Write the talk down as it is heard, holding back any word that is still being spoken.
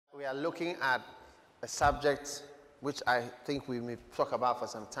We are looking at a subject which I think we may talk about for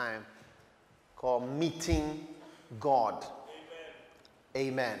some time, called meeting God.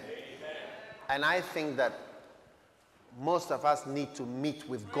 Amen. Amen. And I think that most of us need to meet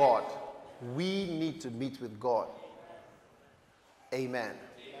with God. We need to meet with God. Amen. Amen.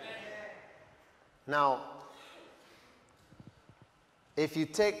 Now, if you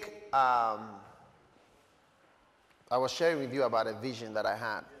take, I was sharing with you about a vision that I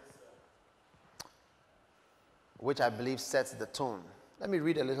had, which I believe sets the tone. Let me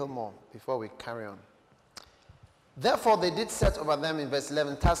read a little more before we carry on. Therefore they did set over them, in verse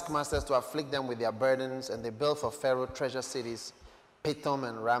 11, taskmasters to afflict them with their burdens, and they built for Pharaoh treasure cities, Pithom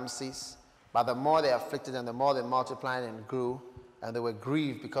and Ramses. But the more they afflicted them, the more they multiplied and grew, and they were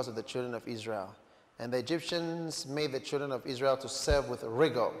grieved because of the children of Israel. And the Egyptians made the children of Israel to serve with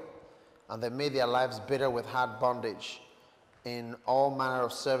rigor, and they made their lives bitter with hard bondage in all manner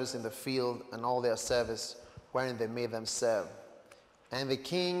of service in the field, and all their service wherein they made them serve. And the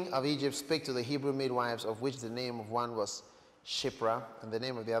king of Egypt spake to the Hebrew midwives, of which the name of one was Shiphrah, and the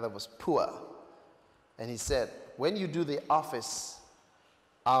name of the other was Puah. And he said, when you do the office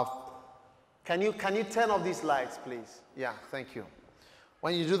of... Can you turn off these lights, please? Yeah, thank you.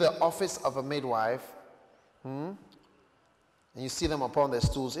 When you do the office of a midwife, and you see them upon their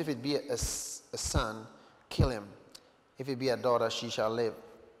stools, if it be a son, kill him. If it be a daughter, she shall live.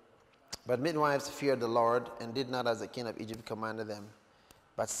 But midwives feared the Lord, and did not as the king of Egypt commanded them,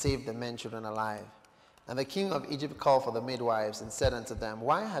 but saved the men children alive. And the king of Egypt called for the midwives, and said unto them,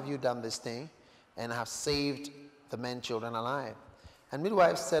 why have you done this thing, and have saved the men children alive? And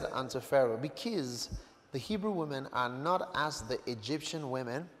midwives said unto Pharaoh, because the Hebrew women are not as the Egyptian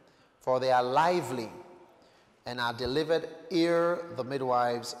women, for they are lively, and are delivered ere the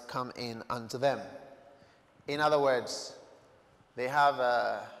midwives come in unto them. In other words, they have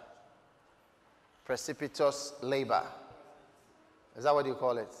a precipitous labor. Is that what you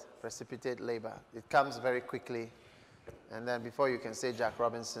call it? Precipitate labor. It comes very quickly, and then before you can say Jack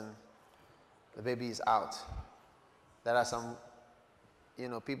Robinson, the baby is out. There are some,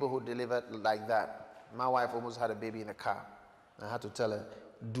 people who deliver like that. My wife almost had a baby in the car. I had to tell her,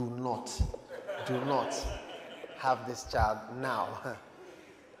 do not have this child now.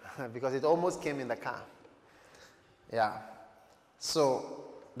 Because it almost came in the car. Yeah. So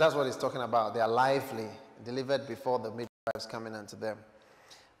that's what he's talking about. They are lively, delivered before the midwives coming unto them.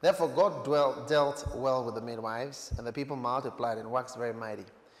 Therefore God dealt well with the midwives, and the people multiplied and waxed very mighty.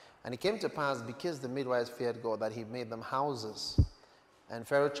 And it came to pass, because the midwives feared God, that he made them houses. And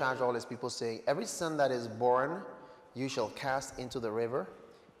Pharaoh charged all his people, saying, every son that is born you shall cast into the river,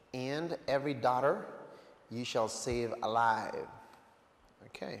 and every daughter you shall save alive.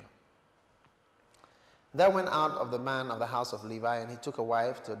 Okay. There went out of the man of the house of Levi, and he took a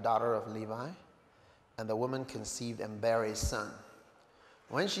wife to a daughter of Levi, and the woman conceived and bare a son.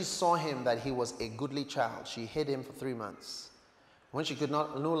 When she saw him that he was a goodly child, she hid him for 3 months. When she could no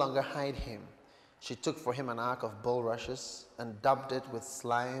longer hide him, she took for him an ark of bulrushes, and daubed it with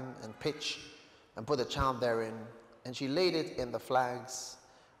slime and pitch, and put the child therein, and she laid it in the flags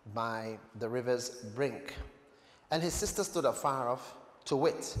by the river's brink. And his sister stood afar off, to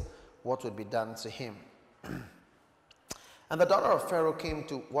wit what would be done to him. And the daughter of Pharaoh came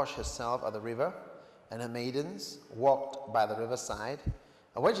to wash herself at the river, and her maidens walked by the riverside.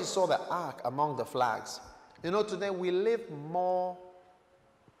 And when she saw the ark among the flags, today we live more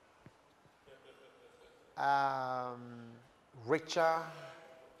richer,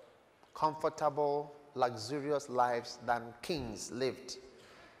 comfortable, luxurious lives than kings lived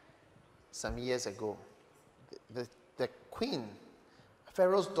some years ago. The queen,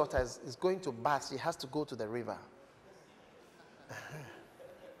 Pharaoh's daughter, is going to bath. She has to go to the river.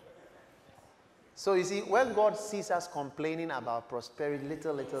 So you see, when God sees us complaining about prosperity,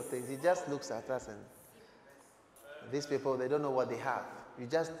 little things, he just looks at us, and these people, they don't know what they have. You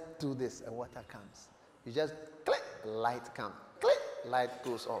just do this and water comes. You just click, light comes. Click, light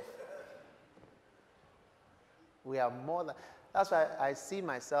goes off. We are more than... That's why I see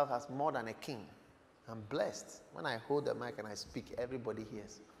myself as more than a king. I'm blessed. When I hold the mic and I speak, everybody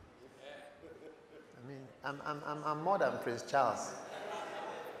hears. I mean, I'm more than Prince Charles.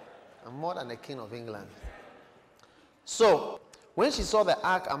 I'm more than the King of England. So, when she saw the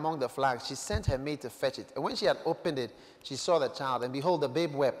ark among the flags, she sent her maid to fetch it. And when she had opened it, she saw the child, and behold, the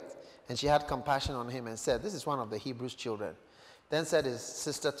babe wept. And she had compassion on him, and said, this is one of the Hebrews' children. Then said his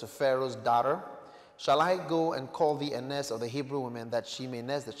sister to Pharaoh's daughter, shall I go and call thee a nurse of the Hebrew women, that she may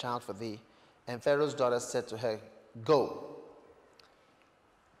nurse the child for thee? And Pharaoh's daughter said to her, go.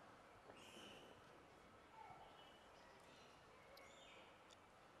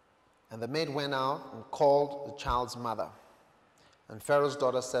 And the maid went out and called the child's mother. And Pharaoh's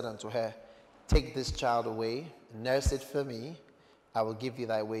daughter said unto her, take this child away, and nurse it for me. I will give you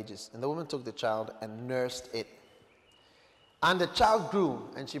thy wages. And the woman took the child and nursed it. And the child grew,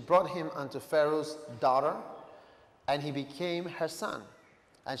 and she brought him unto Pharaoh's daughter, and he became her son.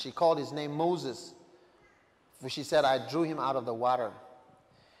 And she called his name Moses, for she said, I drew him out of the water.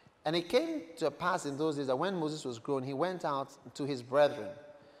 And it came to pass in those days that when Moses was grown, he went out to his brethren,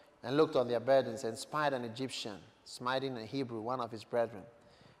 and looked on their burdens, and spied an Egyptian, smiting a Hebrew, one of his brethren.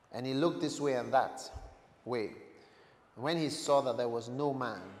 And he looked this way and that way. And when he saw that there was no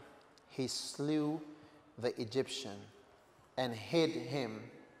man, he slew the Egyptian, and hid him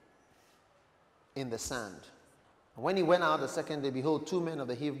in the sand. And when he went out the second day, behold, 2 men of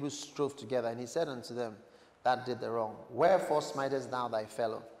the Hebrews strove together. And he said unto them that did the wrong, wherefore smitest thou thy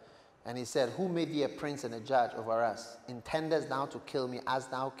fellow? And he said, who made thee a prince and a judge over us? Intendest thou to kill me as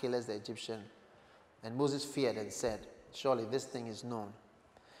thou killest the Egyptian? And Moses feared and said, surely this thing is known.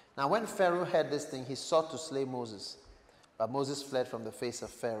 Now when Pharaoh heard this thing, he sought to slay Moses. But Moses fled from the face of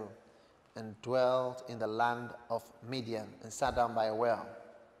Pharaoh, and dwelt in the land of Midian, and sat down by a well.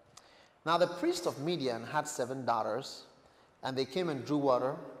 Now the priest of Midian had 7 daughters, and they came and drew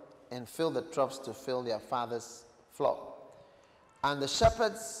water, and filled the troughs to fill their father's flock. And the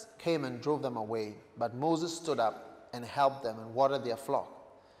shepherds came and drove them away. But Moses stood up and helped them and watered their flock.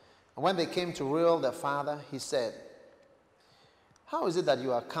 And when they came to Reuel their father, he said, how is it that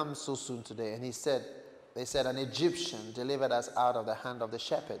you are come so soon today? And they said, an Egyptian delivered us out of the hand of the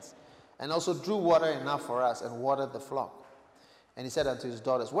shepherds, and also drew water enough for us, and watered the flock. And he said unto his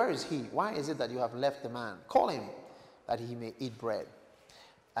daughters, where is he? Why is it that you have left the man? Call him, that he may eat bread.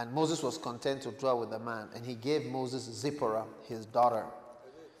 And Moses was content to dwell with the man, and he gave Moses Zipporah, his daughter.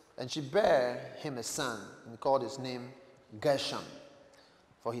 And she bare him a son, and called his name Gershom.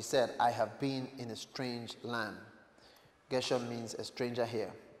 For he said, I have been in a strange land. Gershom means a stranger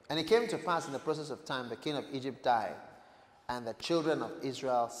here. And it came to pass in the process of time, the king of Egypt died, and the children of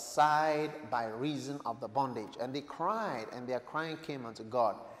Israel sighed by reason of the bondage. And they cried, and their crying came unto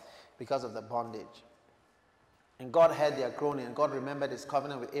God because of the bondage. And God heard their groaning, and God remembered his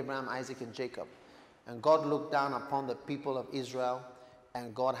covenant with Abraham, Isaac, and Jacob. And God looked down upon the people of Israel,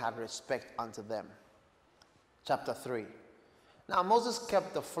 and God had respect unto them. Chapter 3. Now Moses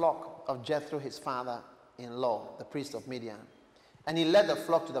kept the flock of Jethro, his father-in-law, the priest of Midian. And he led the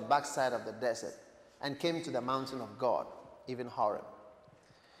flock to the backside of the desert, and came to the mountain of God, even Horeb.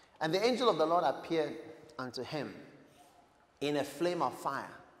 And the angel of the Lord appeared unto him in a flame of fire,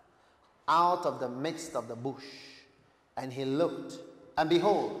 out of the midst of the bush. And he looked, and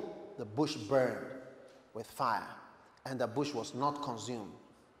behold, the bush burned with fire, and the bush was not consumed.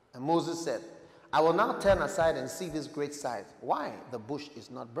 And Moses said, I will now turn aside and see this great sight, why the bush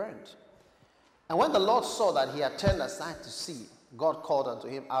is not burnt. And when the Lord saw that he had turned aside to see, God called unto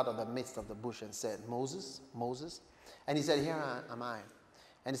him out of the midst of the bush and said, Moses, Moses. And he said, here am I.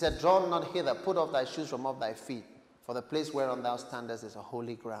 And he said, draw not hither, put off thy shoes from off thy feet, for the place whereon thou standest is a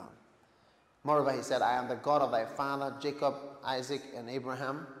holy ground. Moreover, he said, I am the God of thy father, Jacob, Isaac, and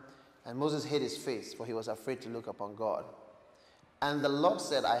Abraham. And Moses hid his face, for he was afraid to look upon God. And the Lord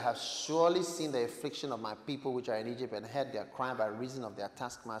said, I have surely seen the affliction of my people which are in Egypt, and heard their cry by reason of their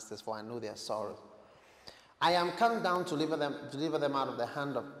taskmasters, for I know their sorrows. I am come down to deliver them out of the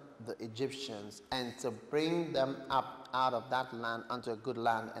hand of the Egyptians, and to bring them up out of that land unto a good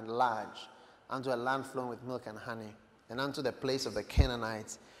land, and large, unto a land flowing with milk and honey, and unto the place of the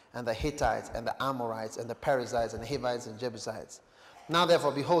Canaanites, and the Hittites, and the Amorites, and the Perizzites, and the Hivites, and Jebusites. Now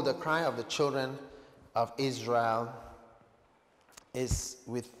therefore, behold, the cry of the children of Israel is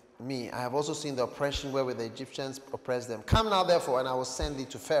with me. I have also seen the oppression wherewith the Egyptians oppress them. Come now therefore, and I will send thee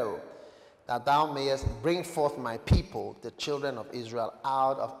to Pharaoh, that thou mayest bring forth my people, the children of Israel,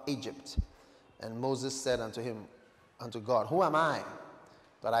 out of Egypt. And Moses said unto him, unto God, who am I,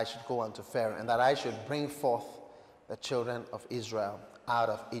 that I should go unto Pharaoh, and that I should bring forth the children of Israel out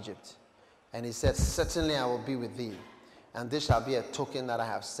of Egypt? And he said, certainly I will be with thee, and this shall be a token that I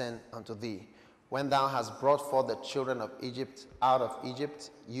have sent unto thee. When thou hast brought forth the children of Egypt out of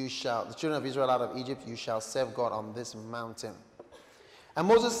Egypt, the children of Israel out of Egypt, you shall serve God on this mountain. And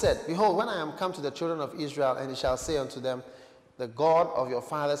Moses said, behold, when I am come to the children of Israel, and he shall say unto them, the God of your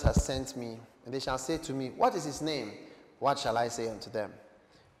fathers has sent me. And they shall say to me, what is his name? What shall I say unto them?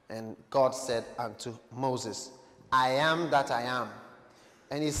 And God said unto Moses, I am that I am.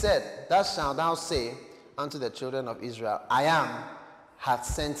 And he said, thus shalt thou say unto the children of Israel, I am hath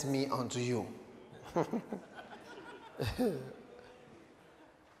sent me unto you.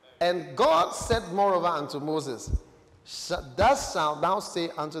 And God said moreover unto Moses, Thus shalt thou say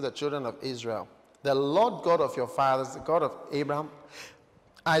unto the children of Israel, the Lord God of your fathers, the God of Abraham,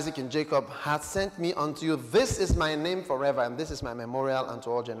 Isaac, and Jacob, hath sent me unto you. This is my name forever, and this is my memorial unto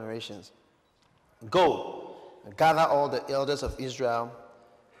all generations. Go, gather all the elders of Israel,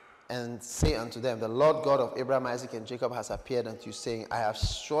 and say unto them, the Lord God of Abraham, Isaac, and Jacob has appeared unto you, saying, I have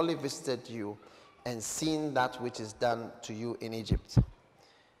surely visited you, and seen that which is done to you in Egypt,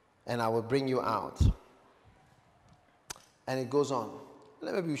 and I will bring you out. And it goes on.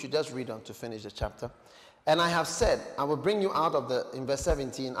 Maybe we should just read on to finish the chapter. And I have said, I will bring you out of in verse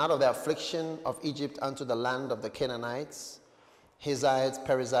 17, out of the affliction of Egypt unto the land of the Canaanites, Hittites,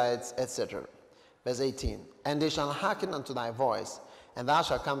 Perizzites, etc. Verse 18, and they shall hearken unto thy voice, and thou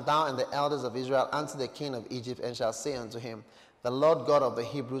shalt come down and the elders of Israel unto the king of Egypt, and shall say unto him, the Lord God of the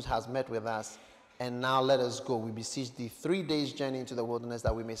Hebrews has met with us, and now let us go. We beseech thee 3 days' journey into the wilderness,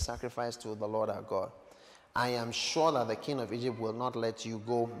 that we may sacrifice to the Lord our God. I am sure that the king of Egypt will not let you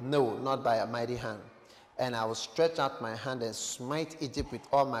go, no, not by a mighty hand. And I will stretch out my hand and smite Egypt with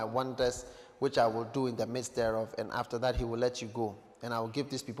all my wonders, which I will do in the midst thereof. And after that he will let you go. And I will give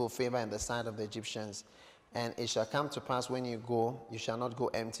these people favor in the sight of the Egyptians. And it shall come to pass when you go, you shall not go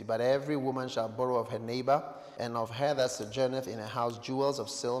empty, but every woman shall borrow of her neighbor, and of her that sojourneth in a house, jewels of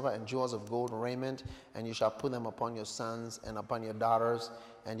silver and jewels of gold, raiment, and you shall put them upon your sons and upon your daughters,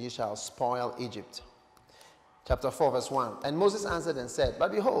 and you shall spoil Egypt. Chapter 4, verse 1. And Moses answered and said,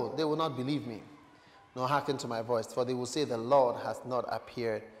 but behold, they will not believe me, nor hearken to my voice, for they will say, the Lord hath not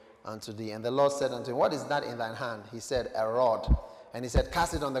appeared unto thee. And the Lord said unto him, what is that in thine hand? He said, a rod. And he said,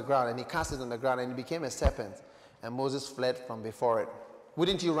 cast it on the ground. And he cast it on the ground, and it became a serpent. And Moses fled from before it.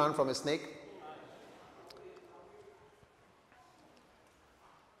 Wouldn't you run from a snake?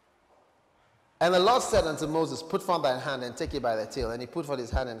 And the Lord said unto Moses, put forth thine hand and take it by the tail. And he put forth his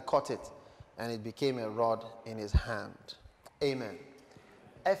hand and caught it, and it became a rod in his hand. Amen.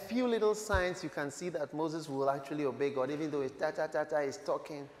 A few little signs you can see that Moses will actually obey God, even though he's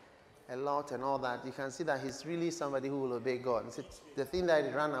talking a lot and all that. You can see that he's really somebody who will obey God. The thing that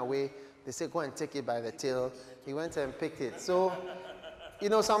he ran away, they say, go and take it by the tail. He went and picked it. So,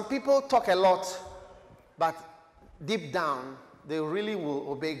 some people talk a lot, but deep down, they really will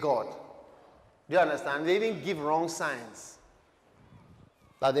obey God. Do you understand? They even give wrong signs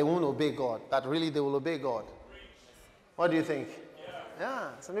that they won't obey God, that really they will obey God. What do you think? Yeah.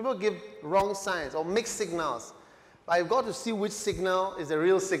 Some people give wrong signs or mixed signals. But you've got to see which signal is the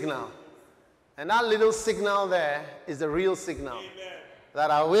real signal. And that little signal there is the real signal. Amen.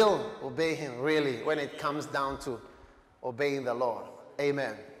 That I will obey him, really, when it comes down to obeying the Lord.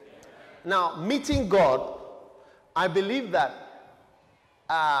 Amen. Now, meeting God, I believe that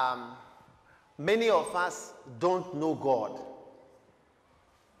many of us don't know God.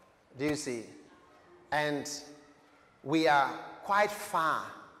 Do you see? And we are quite far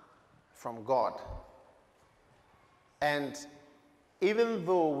from God. And even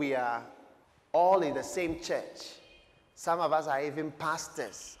though we are all in the same church, some of us are even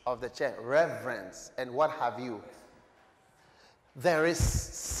pastors of the church, reverends, and what have you. There is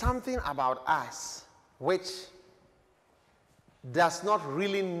something about us which does not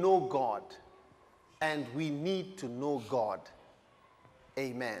really know God, and we need to know God.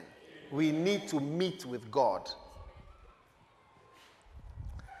 Amen. We need to meet with God.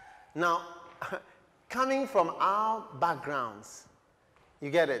 Now, coming from our backgrounds,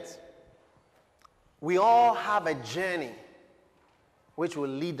 you get it? We all have a journey which will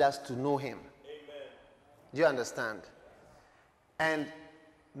lead us to know him. Amen. Do you understand? And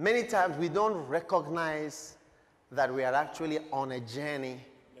many times we don't recognize that we are actually on a journey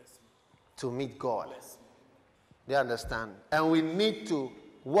to meet God. Do you understand? And we need to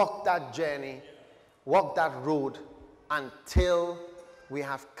walk that journey, walk that road until we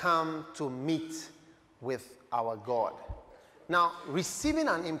have come to meet with our God. Now, receiving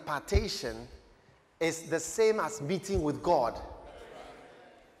an impartation is the same as meeting with God.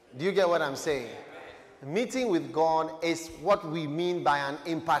 Do you get what I'm saying? Meeting with God is what we mean by an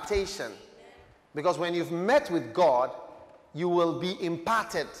impartation. Because when you've met with God, you will be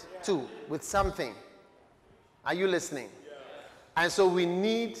imparted to with something. Are you listening? And so we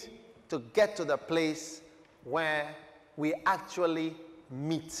need to get to the place where we actually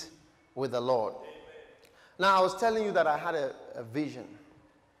meet with the Lord. Now, I was telling you that I had a vision.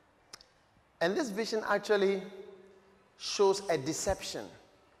 And this vision actually shows a deception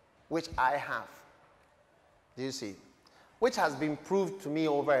which I have. Do you see? Which has been proved to me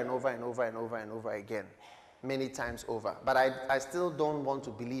over and over and over and over and over again, many times over. But I still don't want to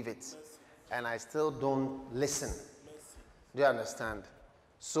believe it. And I still don't listen. Do you understand?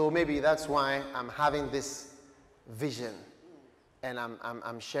 So maybe that's why I'm having this vision, and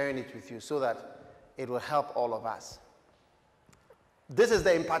I'm sharing it with you so that it will help all of us. This is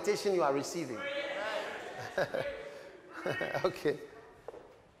the impartation you are receiving. Okay.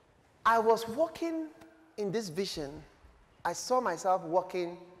 I was walking in this vision. I saw myself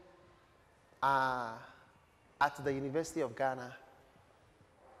walking at the University of Ghana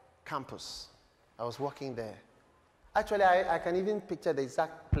campus. I was walking there. Actually, I can even picture the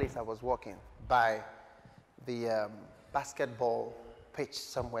exact place I was walking, by the basketball pitch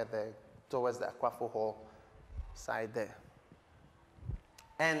somewhere there towards the Aquafo Hall side there.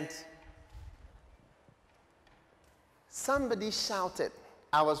 And somebody shouted.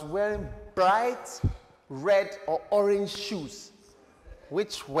 I was wearing bright red or orange shoes,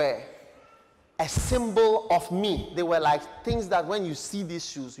 which were a symbol of me. They were like things that when you see these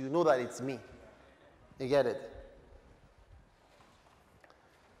shoes, you know that it's me. You get it?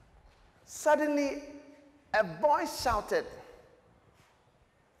 Suddenly, a voice shouted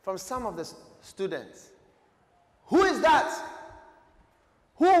from some of the students, "Who is that?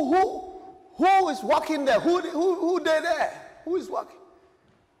 Who is walking there? Who they there? Who is walking?"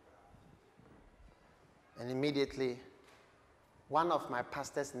 And immediately, one of my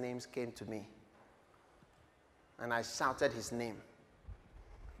pastor's names came to me. And I shouted his name.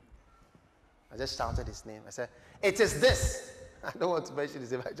 I just shouted his name. I said, "It is this." I don't want to mention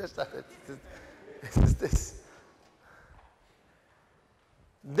his name. I just shouted, "It is this."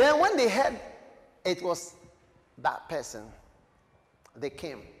 Then when they heard it was that person, they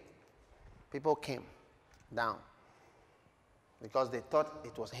came. People came down because they thought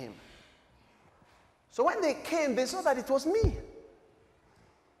it was him. So when they came, they saw that it was me.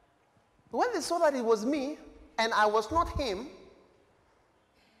 When they saw that it was me and I was not him,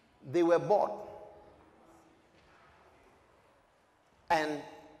 they were bored. And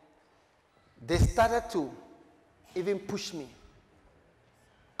they started to even push me.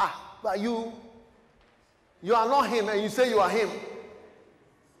 But you are not him and you say you are him.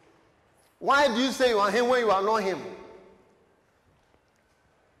 Why do you say you are him when you are not him?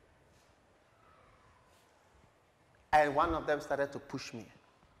 And one of them started to push me.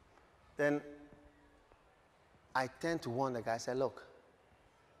 Then I turned to one the guy. I said, "Look,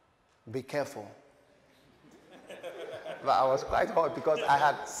 be careful." But I was quite hot because I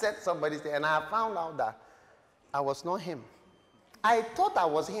had said somebody's name and I found out that I was not him. I thought I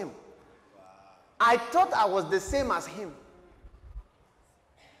was him. I thought I was the same as him.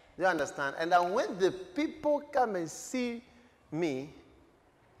 Do you understand? And then when the people come and see me,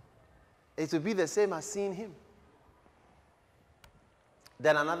 it will be the same as seeing him.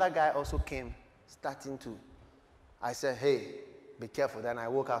 Then another guy also came, starting to. I said, "Hey, be careful." Then I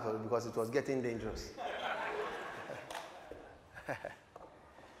woke up because it was getting dangerous.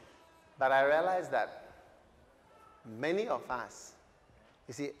 But I realized that many of us,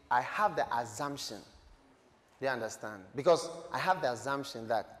 you see, I have the assumption, do you understand? Because I have the assumption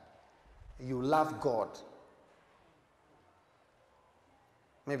that you love God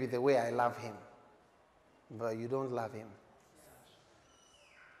maybe the way I love him, but you don't love him.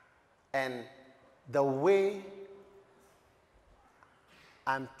 And the way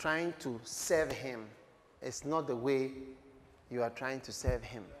I'm trying to serve him is not the way you are trying to serve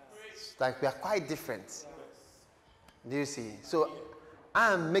him. It's like we are quite different. Do you see? So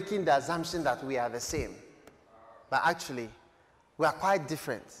I'm making the assumption that we are the same. But actually, we are quite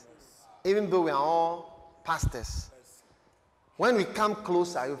different. Even though we are all pastors. When we come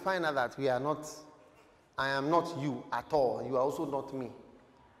closer, you find out that we are not, I am not you at all. You are also not me.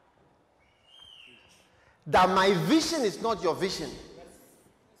 That my vision is not your vision.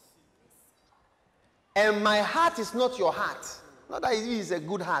 And my heart is not your heart. Not that it is a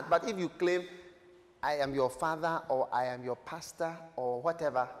good heart, but if you claim, I am your father or I am your pastor or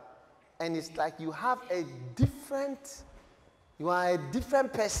whatever, and it's like you have a different, you are a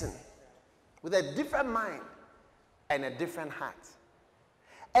different person with a different mind and a different heart.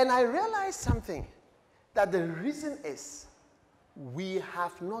 And I realized something, that the reason is we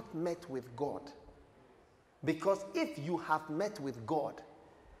have not met with God. Because if you have met with God,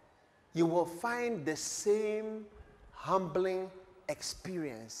 you will find the same humbling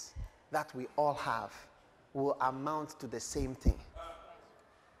experience that we all have will amount to the same thing.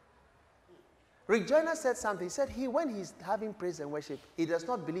 Rick Joyner said something. He said when he's having praise and worship, he does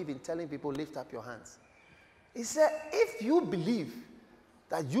not believe in telling people, lift up your hands. He said, if you believe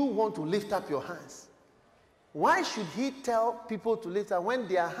that you want to lift up your hands, why should he tell people to lift up when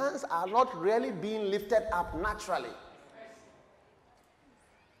their hands are not really being lifted up naturally?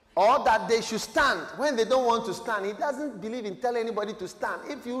 Or that they should stand when they don't want to stand. He doesn't believe in telling anybody to stand.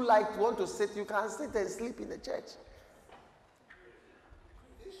 If you want to sit, you can sit and sleep in the church.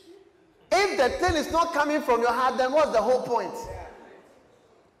 If the thing is not coming from your heart, then what's the whole point?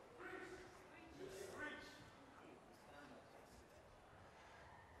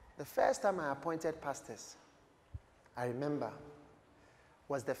 The first time I appointed pastors, I remember,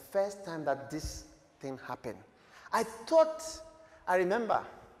 was the first time that this thing happened. I remember,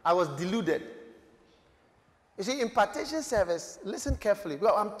 I was deluded. You see, impartation service, listen carefully.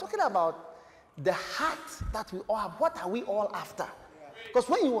 Well, I'm talking about the heart that we all have. What are we all after? Because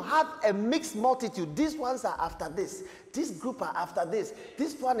when you have a mixed multitude, these ones are after this group are after this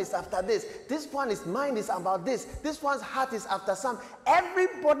one is after this one is mind is about this one's heart is after some.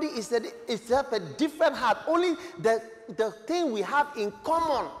 Everybody is a different heart. Only the thing we have in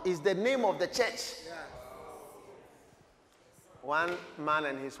common is the name of the church. One man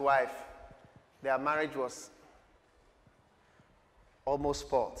and his wife, their marriage was almost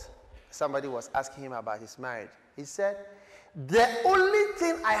spoiled. Somebody was asking him about his marriage. He said, the only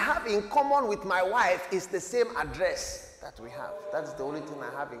thing I have in common with my wife is the same address that we have. That's the only thing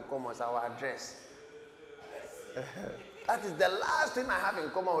I have in common is our address. That is the last thing I have in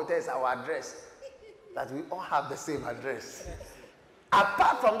common with her is our address. That we all have the same address.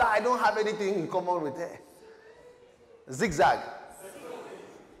 Apart from that, I don't have anything in common with her. Zigzag.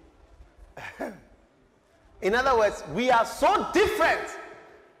 In other words, we are so different.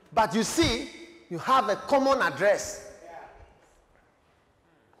 But you see, you have a common address.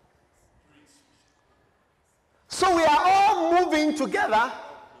 So we are all moving together,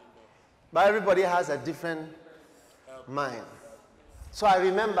 but everybody has a different mind. So I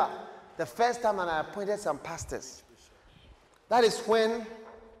remember the first time when I appointed some pastors, that is when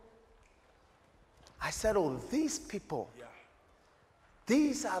I said, oh, these people,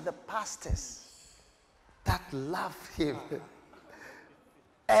 these are the pastors that love him.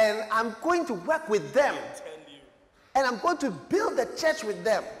 And I'm going to work with them. And I'm going to build the church with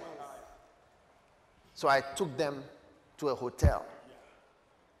them. So I took them to a hotel.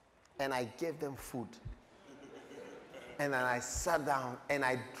 And I gave them food. And then I sat down and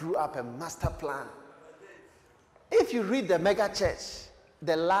I drew up a master plan. If you read the mega church,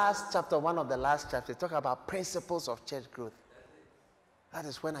 the last chapter, one of the last chapters, talk about principles of church growth. That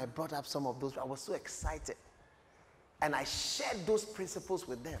is when I brought up some of those. I was so excited. And I shared those principles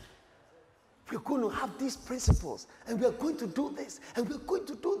with them. We're going to have these principles, and we're going to do this, and we're going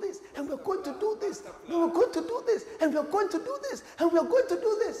to do this, and we're going to do this, and we're going to do this, and we're going to do this, and we're going to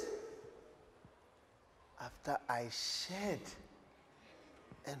do this. After I shared,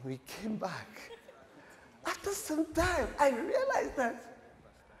 and we came back, after some time, I realized that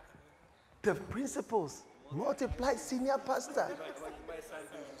the principles multiply senior pastor,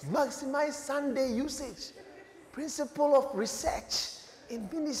 maximize Sunday usage, principle of research in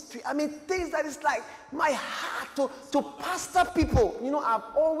ministry. I mean, things that is like my heart to pastor people. You know, I've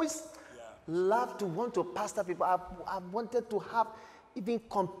always loved to want to pastor people. I've wanted to have even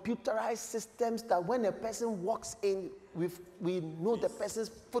computerized systems that when a person walks in, we know the person's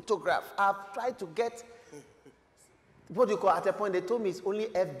photograph. I've tried to get, what do you call, at a point they told me it's only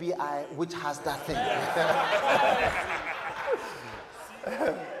FBI which has that thing.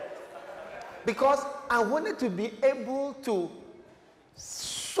 Because I wanted to be able to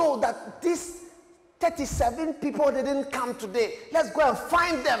show that these 37 people didn't come today. Let's go and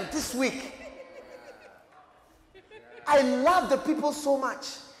find them this week. I love the people so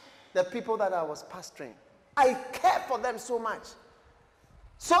much. The people that I was pastoring. I care for them so much.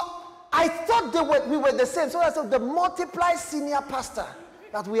 So I thought we were the same. So I said the multiply senior pastor.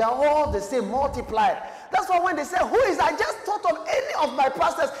 That we are all the same, multiply. That's why when they say, who is, I just thought of any of my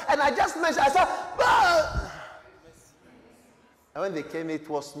pastors and I just mentioned, I said, bah! And when they came, it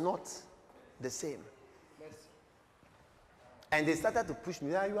was not the same. And they started to push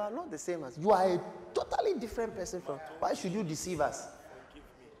me. You are not the same as, you are a totally different person from, why should you deceive us?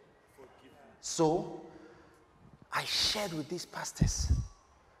 So, I shared with these pastors.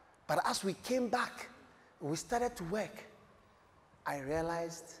 But as we came back, we started to work, I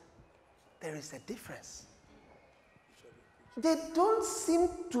realized there is a difference. They don't seem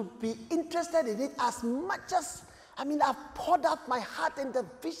to be interested in it as much as, I mean, I've poured out my heart and the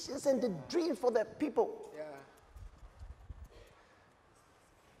visions and the dreams for the people. Yeah.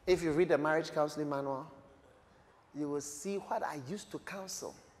 If you read the marriage counseling manual, you will see what I used to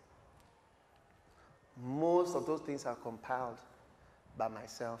counsel. Most of those things are compiled by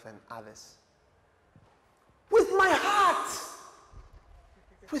myself and others. With my heart.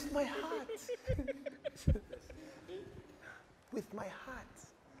 With my heart. With my heart.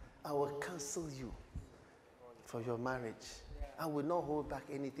 I will counsel you for your marriage. I will not hold back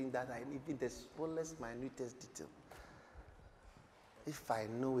anything that I, even the smallest, minutest detail. If I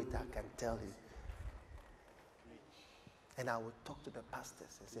know it, I can tell you. And I will talk to the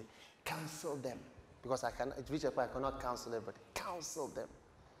pastors and say, counsel them. Because I cannot counsel everybody. Counsel them.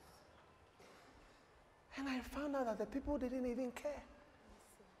 And I found out that the people didn't even care.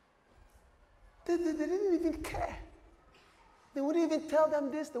 They didn't even care. They wouldn't even tell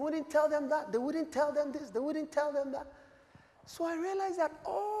them this. They wouldn't tell them that. They wouldn't tell them this. They wouldn't tell them that. So I realized that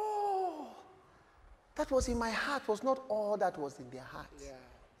all that was in my heart was not all that was in their heart. Yeah.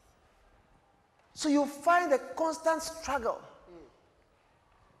 So you find a constant struggle.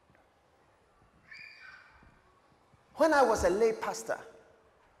 When I was a lay pastor,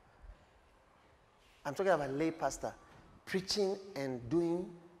 I'm talking about lay pastor, preaching and doing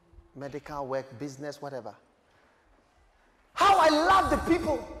medical work, business, whatever. How I loved the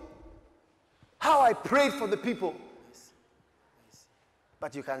people. How I prayed for the people.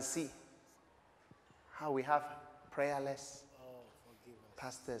 But you can see how we have prayerless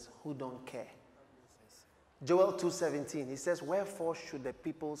pastors who don't care. Joel 2:17, he says, wherefore should the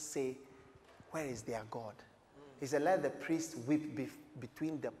people say, where is their God? He said, let the priest weep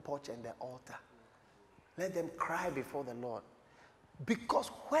between the porch and the altar. Let them cry before the Lord. Because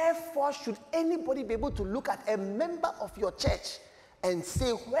wherefore should anybody be able to look at a member of your church and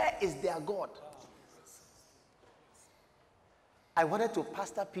say, where is their God? I wanted to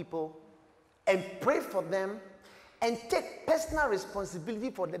pastor people and pray for them and take personal responsibility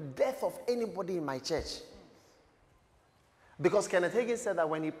for the death of anybody in my church. Because Kenneth Hagin said that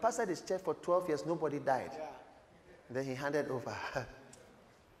when he pastored his church for 12 years, nobody died. Yeah. Then he handed over.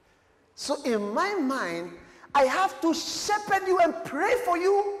 So in my mind, I have to shepherd you and pray for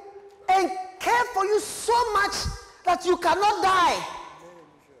you and care for you so much that you cannot die.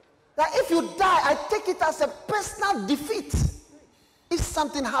 That if you die, I take it as a personal defeat if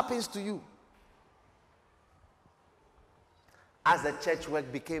something happens to you. As the church work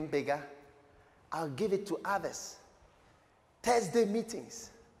became bigger, I'll give it to others. Thursday meetings.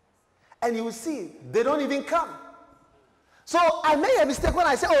 And you will see, they don't even come. So I made a mistake when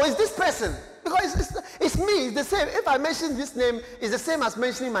I say, oh, it's this person. Because it's me, it's the same. If I mention this name, it's the same as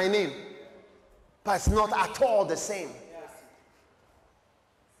mentioning my name. But it's not at all the same.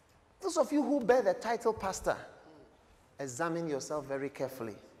 Those of you who bear the title pastor, examine yourself very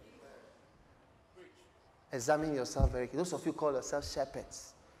carefully. Examine yourself very carefully. Those of you call yourselves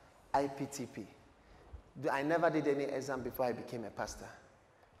shepherds, IPTP. I never did any exam before I became a pastor.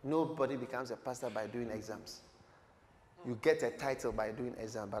 Nobody becomes a pastor by doing exams. You get a title by doing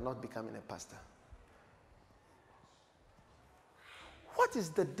exam, but not becoming a pastor. What is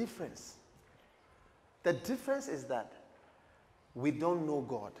the difference? The difference is that we don't know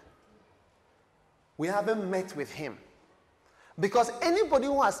God. We haven't met with him. Because anybody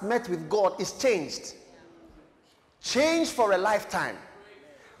who has met with God is changed. Changed for a lifetime.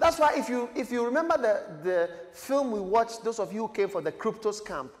 That's why if you remember the film we watched, those of you who came for the Kryptos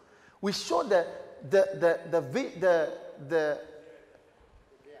camp, we showed the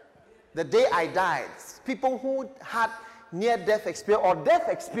day I died. People who had near-death experience or death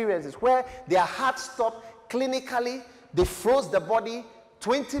experiences where their heart stopped clinically, they froze the body,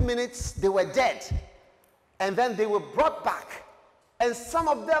 20 minutes, they were dead. And then they were brought back. And some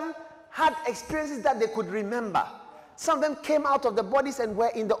of them had experiences that they could remember. Some of them came out of the bodies and were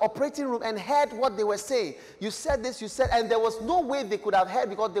in the operating room and heard what they were saying. You said this, you said, and there was no way they could have heard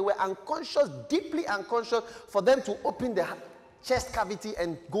because they were unconscious, deeply unconscious, for them to open the chest cavity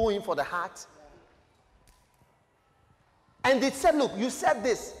and go in for the heart. And they said, look, you said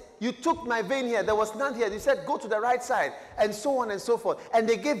this. You took my vein here. There was none here. You said, go to the right side, and so on and so forth. And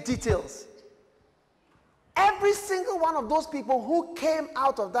they gave details. Every single one of those people who came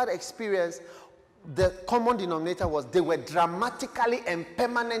out of that experience, the common denominator was they were dramatically and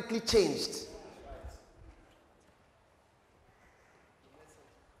permanently changed.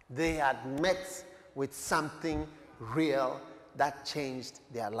 They had met with something real that changed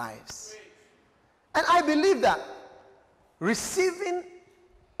their lives. And I believe that receiving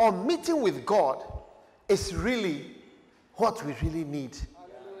or meeting with God is really what we really need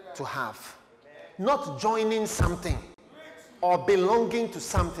to have. Not joining something or belonging to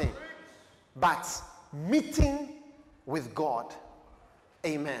something, but meeting with God.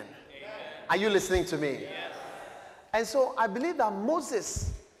 Amen. Are you listening to me? Yes. And so I believe that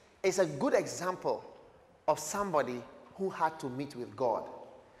Moses is a good example of somebody who had to meet with God.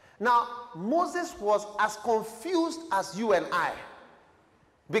 Now, Moses was as confused as you and I,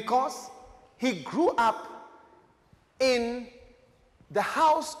 because he grew up in the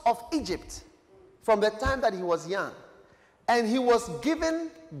house of Egypt from the time that he was young. And he was given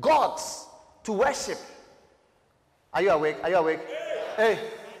gods to worship. Are you awake? Are you awake? Hey,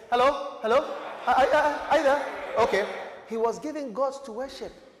 hello? Hello? Are you there? Okay. He was given gods to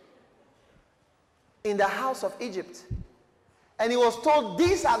worship in the house of Egypt. And he was told,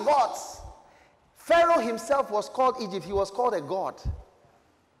 these are gods. Pharaoh himself was called Egypt. He was called a god.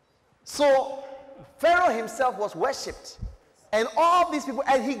 So Pharaoh himself was worshipped. And all these people,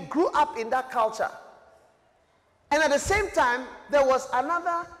 and he grew up in that culture. And at the same time, there was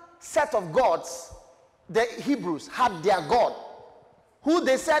another set of gods. The Hebrews had their god, who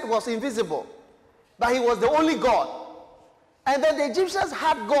they said was invisible, but he was the only god. And then the Egyptians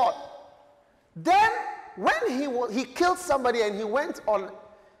had God. Then when he killed somebody and he went on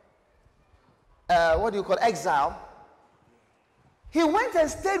exile, he went and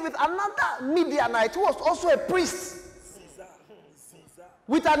stayed with another Midianite who was also a priest,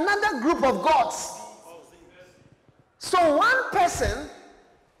 with another group of gods. So one person,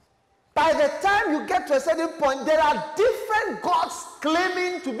 by the time you get to a certain point, there are different gods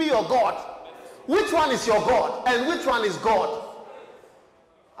claiming to be your God. Which one is your God and which one is God?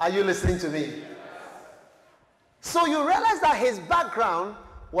 Are you listening to me? So you realize that his background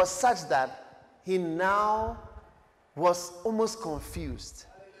was such that he now was almost confused.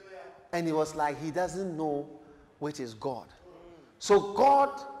 And he was like, he doesn't know which is God. So God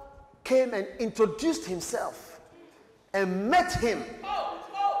came and introduced himself and met him.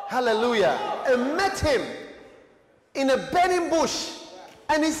 Hallelujah. And met him in a burning bush.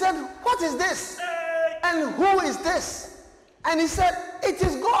 And he said, what is this? And who is this? And he said, it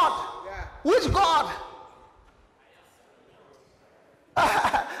is God. Which God?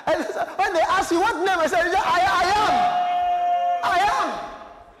 And when they ask you what name, I said, I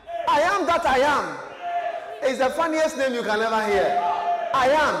am that I am. It's the funniest name you can ever hear. I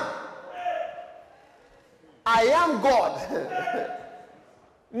am God.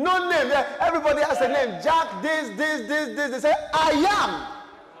 No name. Everybody has a name. Jack, this. They say, I am.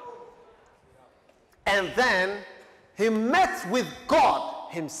 And then he met with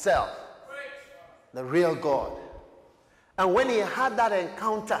God himself, the real God. And when he had that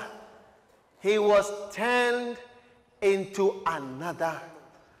encounter, he was turned into another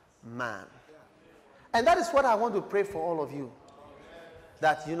man. And that is what I want to pray for all of you.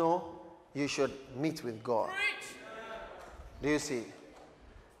 That, you should meet with God. Do you see?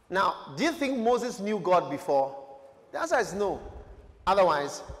 Now, do you think Moses knew God before? The answer is no.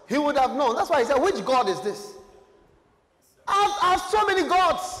 Otherwise, he would have known. That's why he said, which God is this? I have so many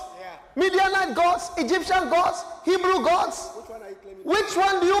gods. Midianite gods, Egyptian gods, Hebrew gods. Which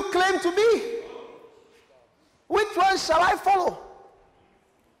one do you claim to be? Which one shall I follow?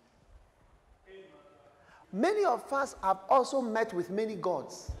 Many of us have also met with many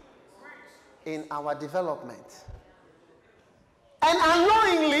gods in our development. And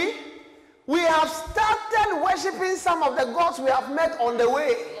unknowingly, we have started worshiping some of the gods we have met on the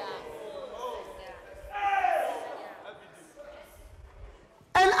way.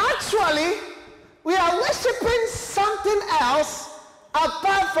 And actually, we are worshiping something else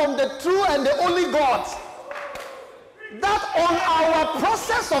apart from the true and the only God. That on our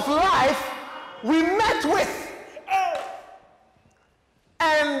process of life, we met with.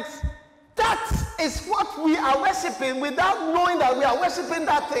 And that is what we are worshiping without knowing that we are worshiping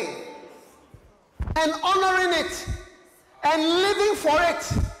that thing. And honoring it. And living for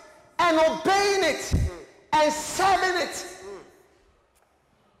it. And obeying it. And serving it.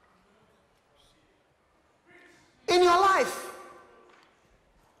 In your life,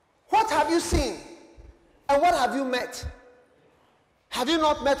 what have you seen? And what have you met? Have you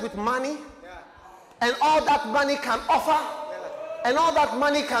not met with money? And all that money can offer? And all that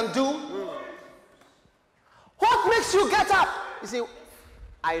money can do? What makes you get up? You see,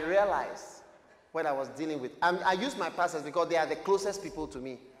 I realized when I was dealing with, I use my pastors because they are the closest people to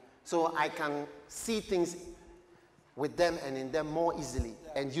me. So I can see things with them and in them more easily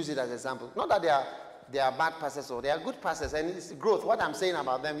and use it as an example. Not that they are bad pastors, or they are good pastors, and it's growth. What I'm saying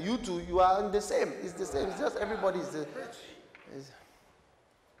about them, you two, you are the same. It's the same. It's just everybody is the.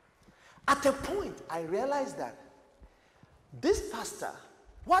 At a point, I realized that this pastor,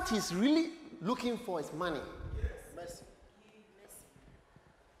 what he's really looking for is money. Mercy.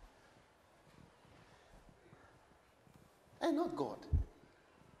 And not God.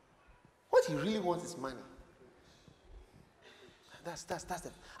 What he really wants is money. That's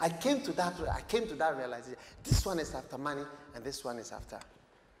the. I came to that realization. This one is after money, and this one is after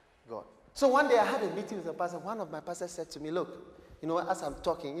God. So one day I had a meeting with a pastor. One of my pastors said to me, "Look, as I'm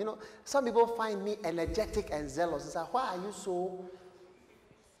talking, some people find me energetic and zealous. They say, why are you so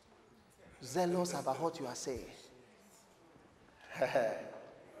zealous about what you are saying?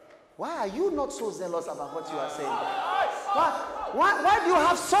 Why are you not so zealous about what you are saying? Why do you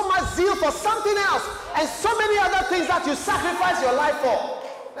have so much zeal for something else and so many other things that you sacrifice your life for?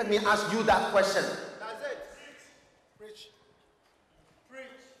 Let me ask you that question. That's it. Preach. Preach.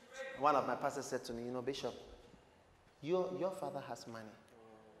 One of my pastors said to me, you know, Bishop, your father has money.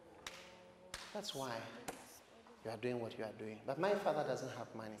 That's why you are doing what you are doing. But my father doesn't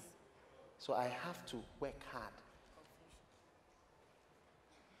have money. So I have to work hard.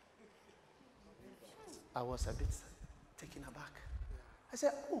 I was a bit taken aback. I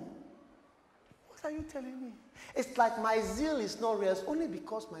said, oh, what are you telling me? It's like my zeal is not real. It's only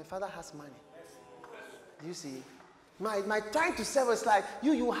because my father has money. You see, my trying to serve is like,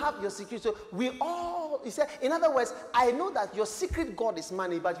 you have your secret. So we all, he said, in other words, I know that your secret God is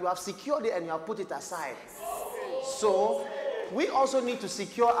money, but you have secured it and you have put it aside. So we also need to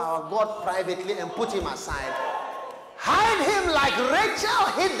secure our God privately and put him aside. Hide him like Rachel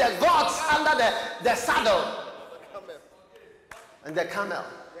hid the gods under the saddle and the camel.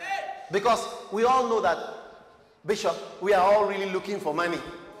 Because we all know that, Bishop, we are all really looking for money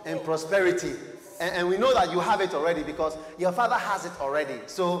and prosperity. And we know that you have it already because your father has it already.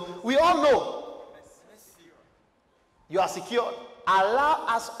 So we all know you are secured. Allow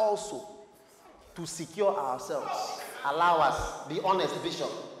us also to secure ourselves. Allow us. Be honest,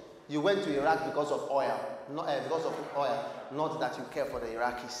 Bishop. You went to Iraq because of oil. Not that you care for the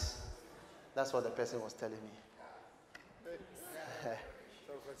Iraqis. That's what the person was telling me.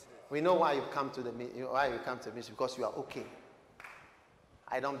 We know why you come to the mission, because you are okay.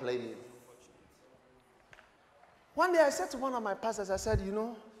 I don't blame you. One day I said to one of my pastors, I said, you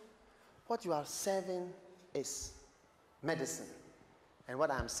know, what you are serving is medicine, and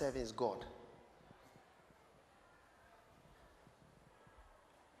what I am serving is God.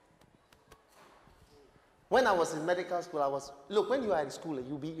 When I was in medical school, look, when you are in school,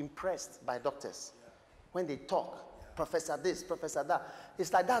 you'll be impressed by doctors. When they talk, professor this, professor that.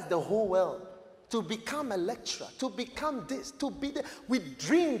 It's like that's the whole world. To become a lecturer, to become this, to be there. We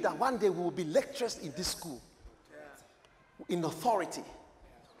dream that one day we will be lecturers in this school. In authority.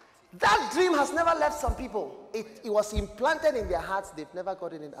 That dream has never left some people. It was implanted in their hearts. They've never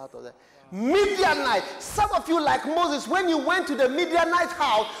gotten it out of there. Midianite. Some of you, like Moses, when you went to the Midianite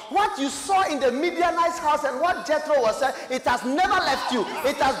house, what you saw in the Midianite house and what Jethro was saying, it has never left you.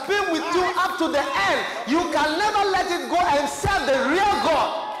 It has been with you up to the end. You can never let it go and serve the real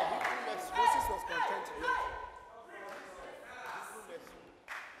God.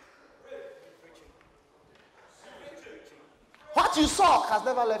 What you saw has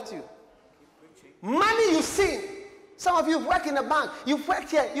never left you. Money you've seen. Some of you work in a bank. You've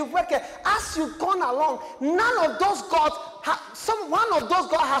worked here. You've worked here. As you've gone along, none of those gods, one of those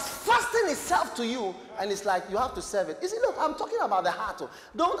gods has fastened itself to you, and it's like you have to serve it. You see, look, I'm talking about the heart.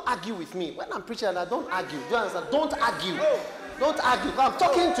 Don't argue with me. When I'm preaching, don't argue. Do you understand? Don't argue. Don't argue. I'm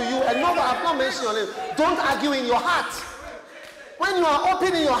talking to you, and no, I've not mentioned your name. Don't argue in your heart. When you are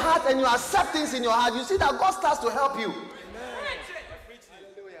open in your heart and you accept things in your heart, you see that God starts to help you.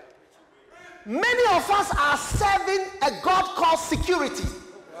 Many of us are serving a God called security.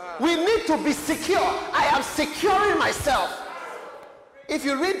 Wow. We need to be secure. I am securing myself. If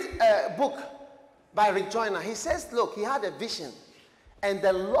you read a book by Rick Joyner, he says, look, he had a vision. And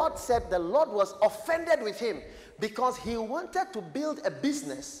the Lord said the Lord was offended with him because he wanted to build a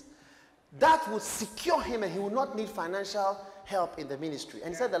business that would secure him and he would not need financial help in the ministry. And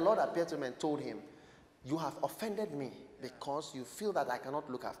he said the Lord appeared to him and told him, you have offended me because you feel that I cannot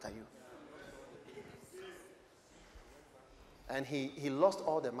look after you. And he lost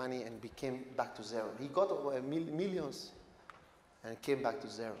all the money and became back to zero. He got over millions and came back to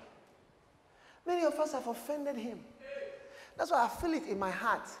zero. Many of us have offended him. That's why I feel it in my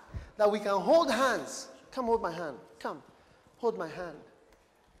heart that we can hold hands. Come hold my hand. Come, hold my hand.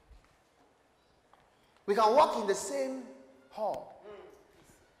 We can walk in the same hall,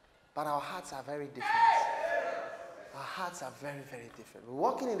 but our hearts are very different. Our hearts are very, very different. We're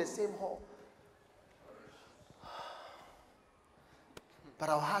walking in the same hall, but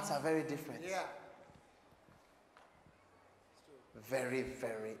our hearts are very different. Yeah. Very,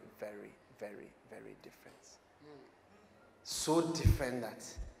 very, very, very, very different. So different that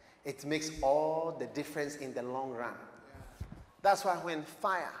it makes all the difference in the long run. That's why when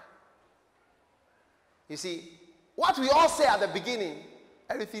fire, you see, what we all say at the beginning,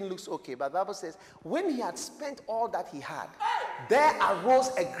 everything looks okay. But the Bible says, when he had spent all that he had, there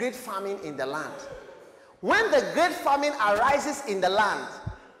arose a great famine in the land. When the great famine arises in the land,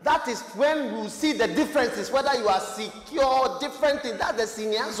 that is when you see the differences, whether you are secure, different things. That's the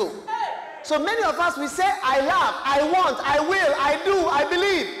siniazo. So many of us, we say, I love, I want, I will, I do, I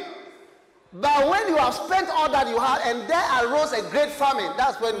believe. But when you have spent all that you had and there arose a great famine,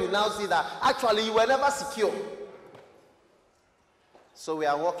 that's when you now see that actually you were never secure. So we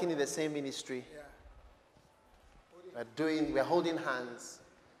are walking in the same ministry. We're holding hands.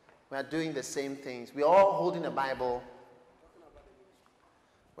 We are doing the same things. We're all holding a Bible.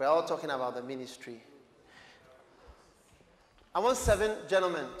 We're all talking about the ministry. I want 7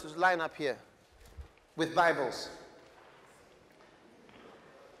 gentlemen to line up here with Bibles.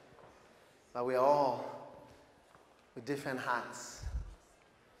 But we're all with different hats.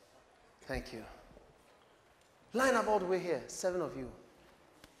 Thank you. Line up all the way here. 7 of you.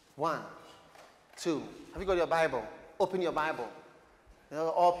 1, 2. Have you got your Bible? Open your Bible. You're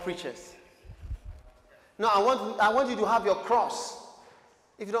all preachers. No, I want you to have your cross.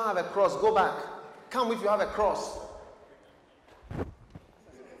 If you don't have a cross, go back. Come if you have a cross.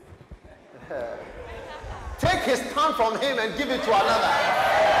 Take his tongue from him and give it to another.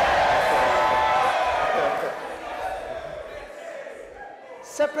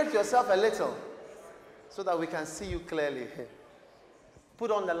 Separate yourself a little so that we can see you clearly. Put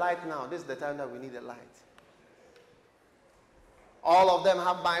on the light now. This is the time that we need the light. All of them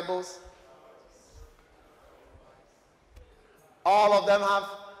have Bibles. All of them have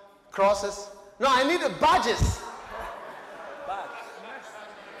crosses. No, I need badges.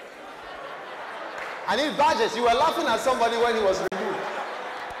 I need badges. You were laughing at somebody when he was removed.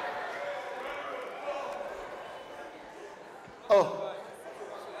 Oh.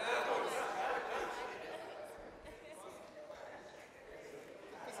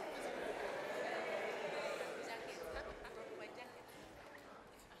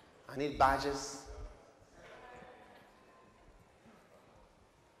 I need badges.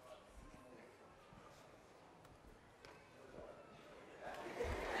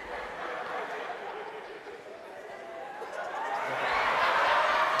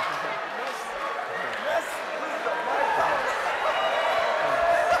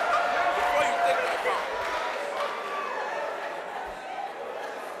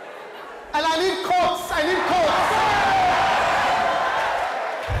 And I need coats. I need coats.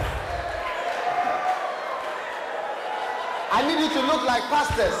 I need you to look like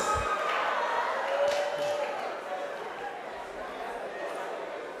pastors.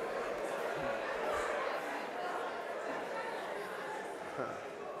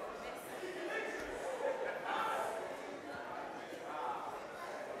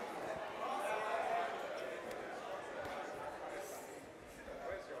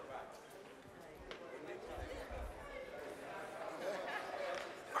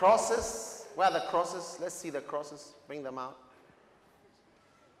 Crosses. Where are the crosses? Let's see the crosses. Bring them out.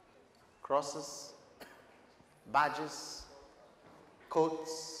 Crosses, badges,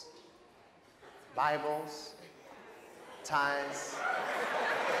 coats, Bibles, ties.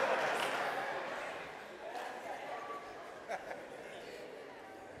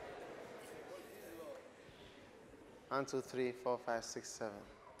 One, two, three, 4, 5, 6, 7.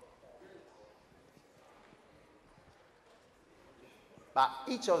 But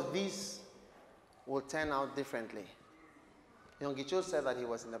each of these will turn out differently. Yongicho said that he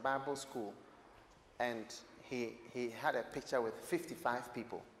was in the Bible school and he had a picture with 55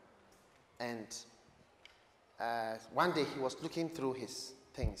 people. And one day he was looking through his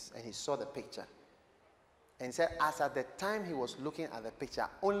things and he saw the picture. And he said, as at the time he was looking at the picture,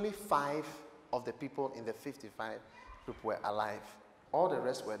 only 5 of the people in the 55 group were alive. All the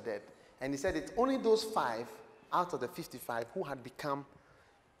rest were dead. And he said it's only those 5 out of the 55 who had become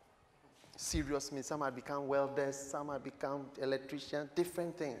serious men. Some had become welders, some had become electricians,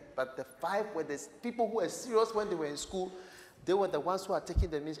 different things. But the 5 were the people who were serious when they were in school. They were the ones who are taking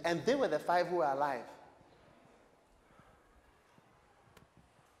the ministry, and they were the 5 who were alive.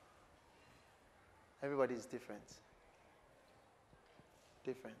 Everybody is different.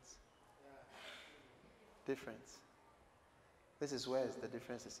 Difference. Difference. This is where the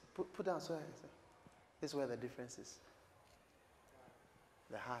difference is. Put down, sorry. This is where the difference is.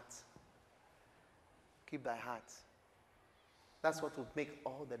 The heart. Keep thy heart. That's what will make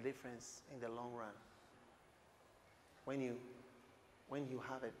all the difference in the long run. When you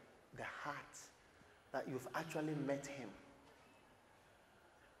have the heart that you've actually met him.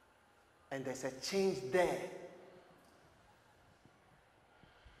 And there's a change there.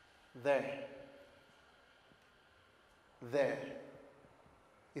 There.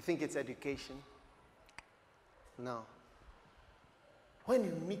 You think it's education? No. When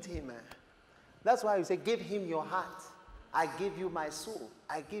you meet him, that's why you say, give him your heart. I give you my soul.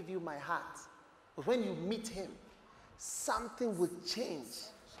 I give you my heart. But when you meet him, something will change.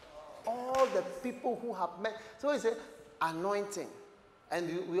 all the people who have met. So he said, anointing.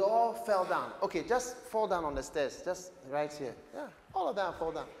 And we all fell down. Okay, just fall down on the stairs. Just right here. Yeah, all of them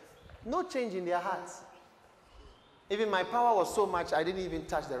fall down. No change in their hearts. Even my power was so much, I didn't even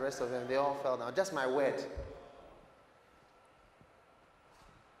touch the rest of them. They all fell down. Just my word.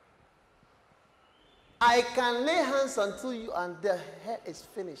 I can lay hands until you and the hair is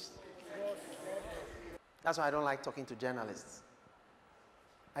finished. That's why I don't like talking to journalists.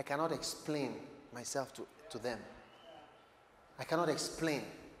 I cannot explain myself to them. I cannot explain.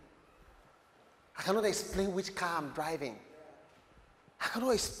 I cannot explain which car I'm driving. I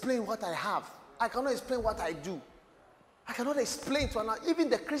cannot explain what I have. I cannot explain what I do. I cannot explain to another. Even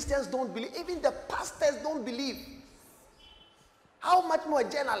the Christians don't believe. Even the pastors don't believe. How much more a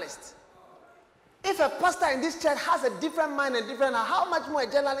journalist? If a pastor in this church has a different mind and different, how much more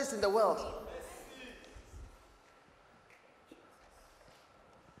a journalist in the world?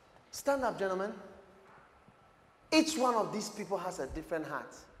 Stand up, gentlemen. Each one of these people has a different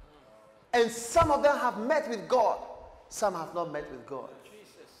heart. And some of them have met with God. Some have not met with God.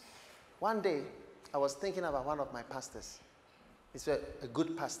 One day, I was thinking about one of my pastors. He's a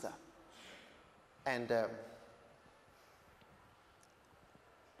good pastor. And there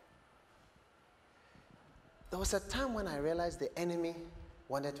was a time when I realized the enemy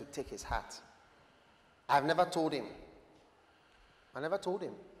wanted to take his heart. I've never told him. I never told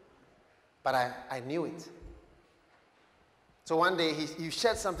him. But I knew it. So one day he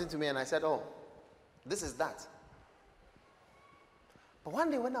shared something to me and I said, oh, this is that. But one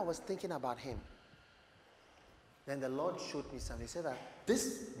day when I was thinking about him, then the Lord showed me something. He said that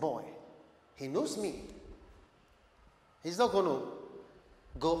this boy, he knows me. He's not going to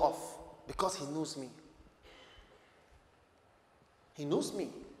go off because he knows me. He knows me.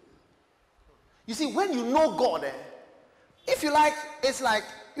 You see, when you know God, if you like, it's like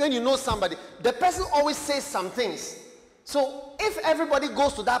when you know somebody, the person always says some things. So if everybody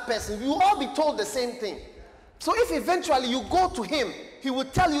goes to that person, you will all be told the same thing. So if eventually you go to him, he will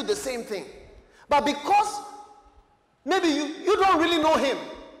tell you the same thing. But because maybe you don't really know him,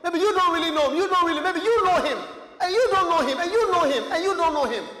 maybe you don't really know him, maybe you know him, and you don't know him, and you know him, and you don't know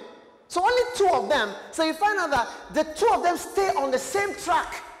him. So only two of them, so you find out that the two of them stay on the same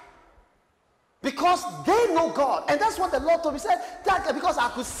track because they know God. And that's what the Lord told me. He said, that because I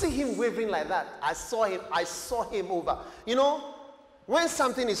could see him wavering like that. I saw him over. You know, when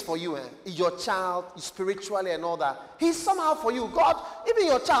something is for you, your child, spiritually and all that, he's somehow for you. God, even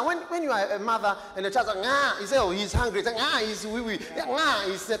your child, when you are a mother and the child says, he says, oh, he's hungry, he's wee-wee,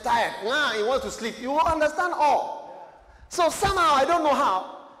 he's tired, he wants to sleep. You will understand all. So somehow, I don't know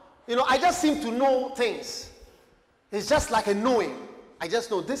how, you know, I just seem to know things. It's just like a knowing. I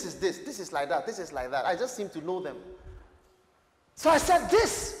just know this is like that, this is like that. I just seem to know them. So I said,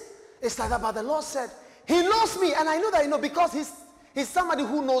 this is like that. But the Lord said, he knows me. And I know that, because he's somebody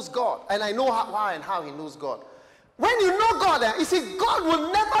who knows God. And I know why and how he knows God. When you know God, you see, God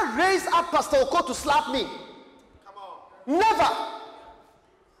will never raise up Pastor Oko to slap me. Come on. Never.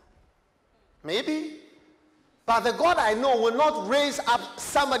 Maybe. But the God I know will not raise up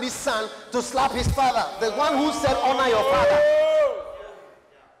somebody's son to slap his father. The one who said, honor your father.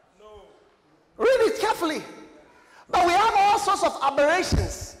 Read it carefully. But we have all sorts of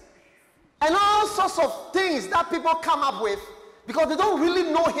aberrations and all sorts of things that people come up with because they don't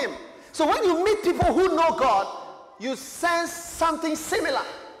really know him. So when you meet people who know God, you sense something similar.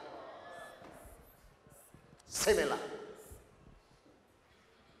 Similar.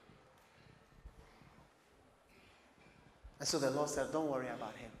 And so the Lord said, don't worry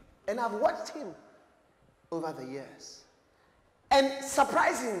about him. And I've watched him over the years. And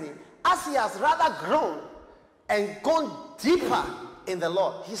surprisingly, as he has rather grown and gone deeper in the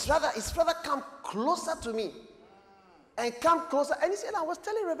Lord, he's rather come closer to me. And come closer. And he said, I was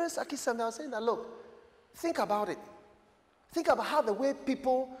telling Reverend Saki something. I was saying that, look, think about it. Think about how the way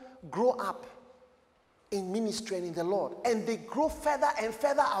people grow up in ministry and in the Lord. And they grow further and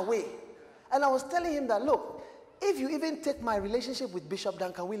further away. And I was telling him that, look, if you even take my relationship with Bishop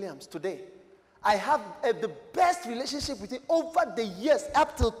Duncan Williams today, I have the best relationship with him over the years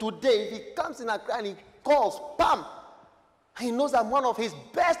up till today. If he comes in Accra and he calls, bam, he knows I'm one of his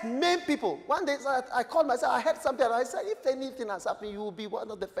best main people. One day I called myself, I heard something, and I said, if anything has happened, you will be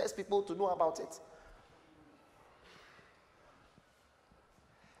one of the first people to know about it.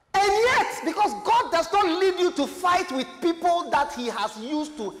 And yet, because God does not lead you to fight with people that he has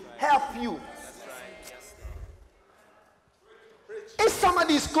used to help you. If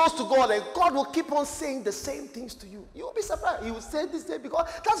somebody is close to God, and God will keep on saying the same things to you, you will be surprised. He will say this day because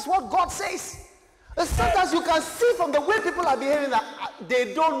that's what God says. And sometimes you can see from the way people are behaving that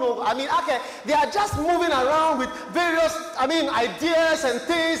they don't know. I mean, okay, they are just moving around with various, ideas and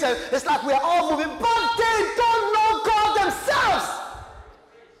things, and it's like we are all moving, but they don't know God themselves.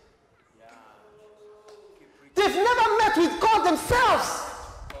 They've never met with God themselves.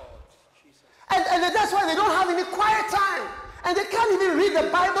 And that's why they don't have any quiet time. And they can't even read the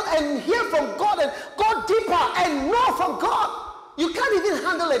Bible and hear from God and go deeper and know from God. You can't even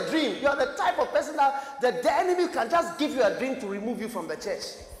handle a dream. You are the type of person that the enemy can just give you a dream to remove you from the church.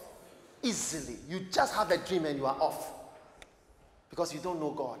 Easily. You just have a dream and you are off. Because you don't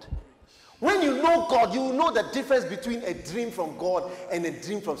know God. When you know God, you know the difference between a dream from God and a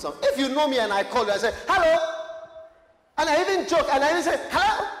dream from someone. If you know me and I call you, I say, hello. And I even joke and I even say,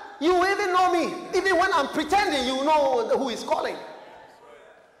 hello. You even know me. Even when I'm pretending, you know who is calling.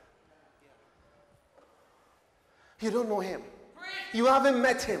 You don't know him. You haven't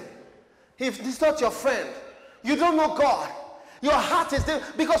met him. If he's not your friend, you don't know God. Your heart is there.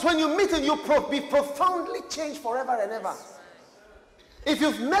 Because when you meet him, you'll be profoundly changed forever and ever. If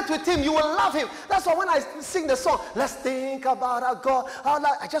you've met with him, you will love him. That's why when I sing the song, let's think about our God.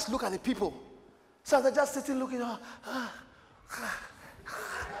 I just look at the people. So they're just sitting looking.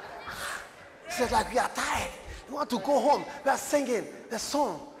 It's like we are tired. We want to go home. We are singing the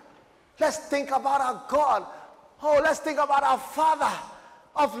song. Let's think about our God. Oh, let's think about our Father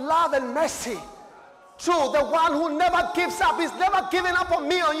of love and mercy. True, the one who never gives up. He's never given up on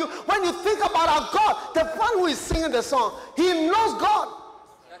me, on you. When you think about our God, the one who is singing the song, he knows God.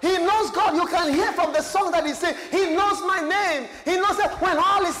 He knows God. You can hear from the song that he said, he knows my name. He knows that when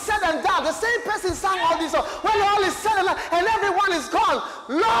all is said and done, the same person sang all these songs. When all is said and done, and everyone is gone,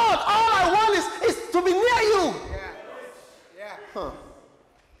 Lord, all I want is to be near you.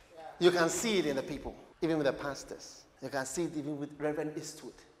 You can see it in the people. Even with the pastors. You can see it even with Reverend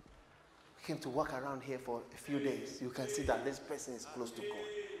Eastwood. He came to walk around here for a few days. You can see that this person is close to God.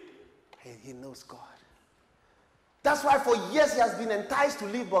 And he knows God. That's why for years he has been enticed to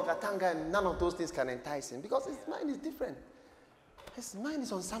leave Bogatanga, and none of those things can entice him. Because his mind is different. His mind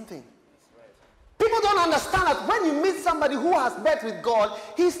is on something. People don't understand that when you meet somebody who has met with God,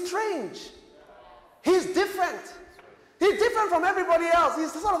 he's strange. He's different. He's different from everybody else.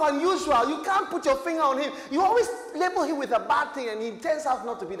 He's sort of unusual. You can't put your finger on him. You always label him with a bad thing, and he turns out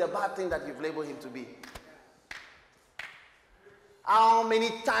not to be the bad thing that you've labeled him to be. How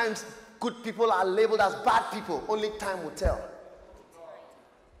many times good people are labeled as bad people? Only time will tell.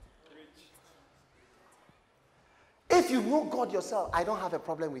 If you know God yourself, I don't have a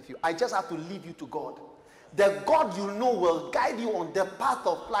problem with you. I just have to leave you to God. The God you know will guide you on the path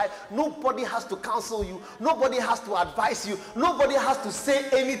of life. Nobody has to counsel you. Nobody has to advise you. Nobody has to say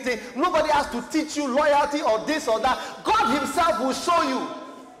anything. Nobody has to teach you loyalty or this or that. God himself will show you.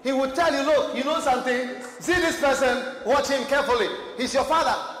 He will tell you, look, you know something? See this person, watch him carefully. He's your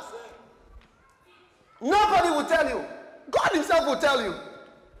father. Nobody will tell you. God himself will tell you.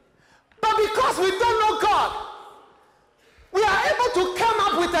 But because we don't know God, we are able to come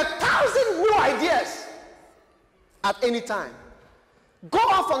up with 1,000 new ideas. At any time. Go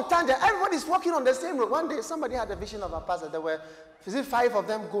off on tangent. Everybody's walking on the same road. One day, somebody had a vision of a pastor. There were 5 of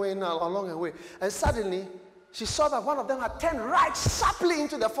them going along a way. And suddenly, she saw that one of them had turned right sharply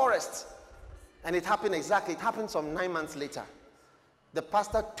into the forest. And it happened exactly. It happened some 9 months later. The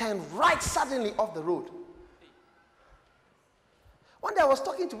pastor turned right suddenly off the road. One day, I was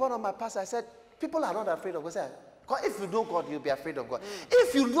talking to one of my pastors. I said, people are not afraid of God. I said, if you know God, you'll be afraid of God.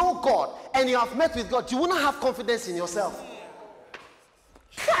 If you know God and you have met with God, you will not have confidence in yourself.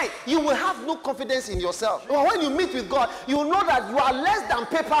 You will have no confidence in yourself. But when you meet with God, you will know that you are less than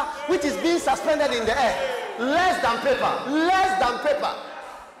paper which is being suspended in the air. Less than paper. Less than paper.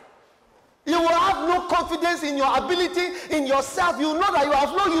 You will have no confidence in your ability, in yourself. You know that you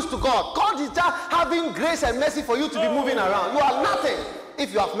have no use to God. God is just having grace and mercy for you to be moving around. You are nothing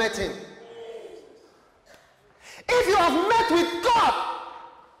if you have met him. If you have met with God,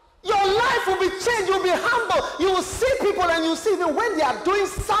 your life will be changed. You'll be humble. You will see people and you see them when they are doing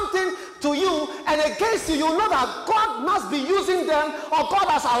something to you and against you. You know that God must be using them, or God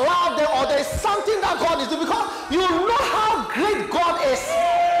has allowed them, or there is something that God is doing, because you know how great God is.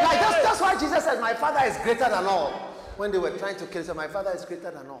 Like that's why Jesus said, my Father is greater than all. When they were trying to kill him, my Father is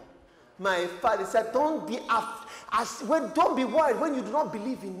greater than all. My Father said, don't be worried when you do not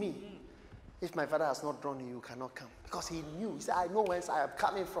believe in me. If my Father has not drawn you, you cannot come. Because he knew. He said, I know whence I am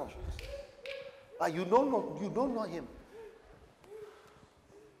coming from. But you don't know him.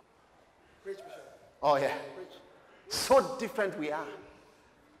 Oh yeah. So different we are.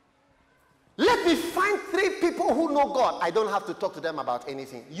 Let me find 3 people who know God. I don't have to talk to them about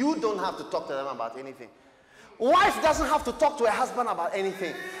anything. You don't have to talk to them about anything. Wife doesn't have to talk to her husband about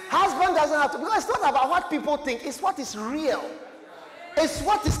anything. Husband doesn't have to, because it's not about what people think. It's what is real. It's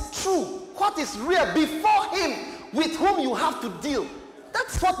what is true. What is real before him with whom you have to deal.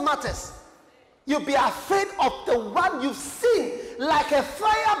 That's what matters. You'll be afraid of the one you've seen like a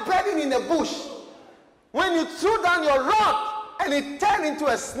fire burning in the bush. When you threw down your rod and it turned into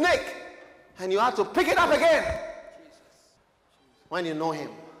a snake and you have to pick it up again. When you know him.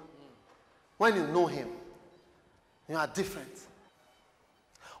 When you know him. You are different.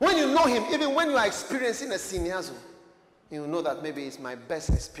 When you know him, even when you are experiencing a cineasm, you know that maybe it's my best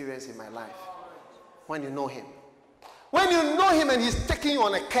experience in my life. When you know him. When you know him and he's taking you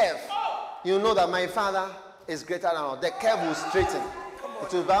on a curve, you know that my Father is greater than all. The curve will straighten.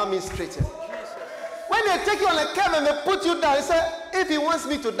 It will allow me straighten. When they take you on a curve and they put you down, they say, if he wants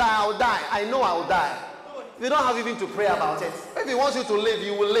me to die, I'll die. I know I'll die. You don't have even to pray about it. If he wants you to live,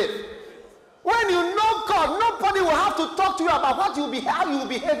 you will live. When you know God, nobody will have to talk to you about what you'll be, how you will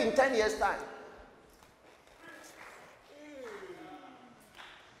behave in 10 years' time.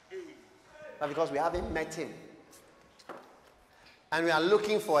 But because we haven't met him, and we are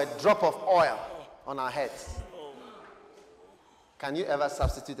looking for a drop of oil on our heads. Can you ever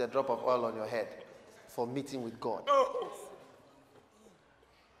substitute a drop of oil on your head for meeting with God?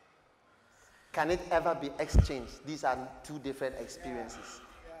 Can it ever be exchanged? These are 2 different experiences.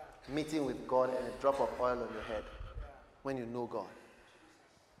 Meeting with God and a drop of oil on your head when you know God.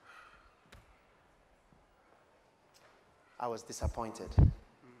 I was disappointed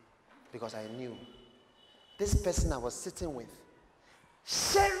because I knew this person I was sitting with,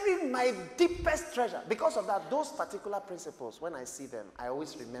 sharing my deepest treasure. Because of that, those particular principles, when I see them, I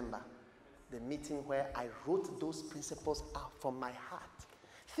always remember the meeting where I wrote those principles out from my heart,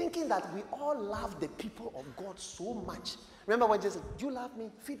 thinking that we all love the people of God so much. Remember when Jesus said, you love me,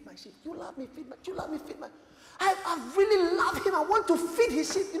 feed my sheep. You love me, feed my, you love me, feed my. I really love him. I want to feed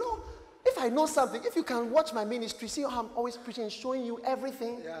his sheep. You know, if I know something, if you can watch my ministry, see how I'm always preaching, showing you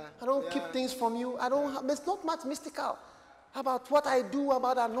everything. I don't keep things from you. There's not much mystical about what I do,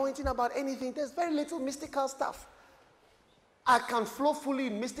 about anointing, about anything. There's very little mystical stuff. I can flow fully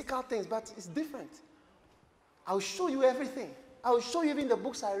in mystical things, but it's different. I'll show you everything. I'll show you even the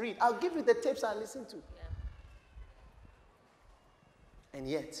books I read. I'll give you the tapes I listen to. And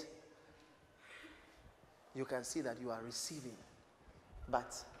yet, you can see that you are receiving,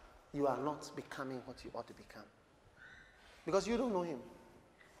 but you are not becoming what you ought to become. Because you don't know him.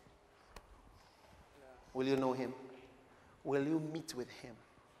 Will you know him? Will you meet with him?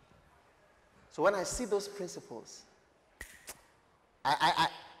 So when I see those principles,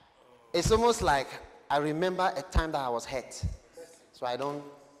 it's almost like I remember a time that I was hurt. So I don't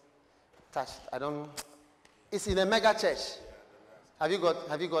touch, it's in a mega church. Have you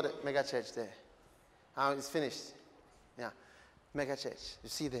got a mega church there? It's finished. Yeah. Mega church. You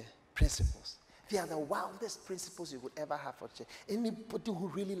see the principles. They are the wildest principles you would ever have for church. Anybody who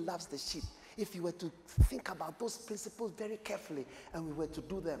really loves the sheep, if you were to think about those principles very carefully and we were to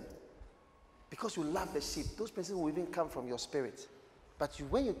do them, because you love the sheep, those principles will even come from your spirit. But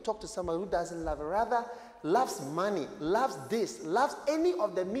when you talk to someone who doesn't love, rather loves money, loves this, loves any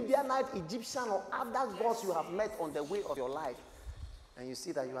of the Midianite, Egyptian, or other gods you have met on the way of your life, and you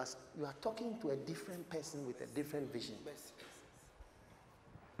see that you are talking to a different person with a different vision.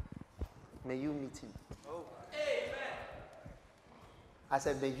 May you meet him. Amen. I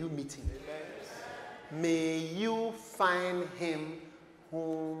said, may you meet him. Amen. May you find him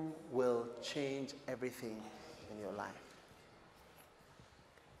whom will change everything in your life.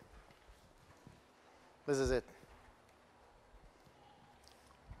 This is it.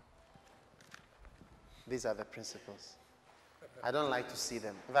 These are the principles. I don't like to see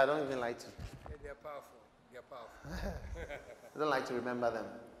them. If I don't even like to. They're powerful. They're powerful. I don't like to remember them.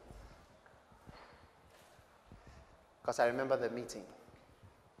 Because I remember the meeting.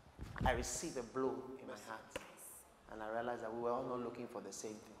 I received a blow in my heart. And I realized that we were all not looking for the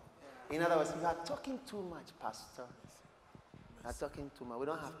same thing. In other words, you are talking too much, Pastor. You are talking too much. We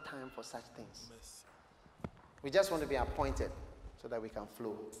don't have time for such things. We just want to be appointed so that we can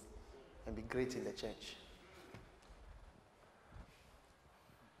flow and be great in the church.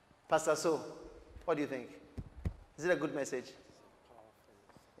 Pastor, so, what do you think? Is it a good message?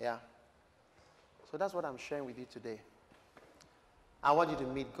 Yeah. So that's what I'm sharing with you today. I want you to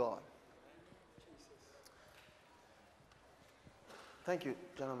meet God. Thank you,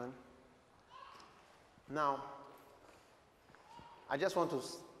 gentlemen. Now, I just want to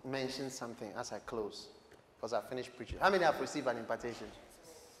mention something as I close, because I finished preaching. How many have received an impartation?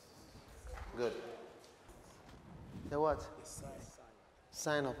 Good. The what?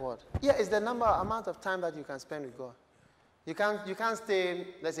 Sign of what? Yeah, it's the amount of time that you can spend with God. You can't stay,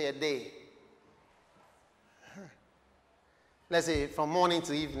 let's say, a day. Let's say from morning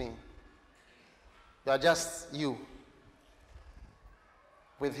to evening. You are just you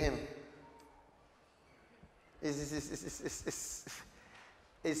with him.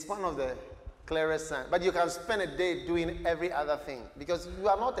 It's one of the clearest signs. But you can spend a day doing every other thing because you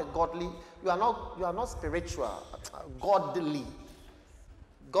are not a godly, you are not spiritual, godly.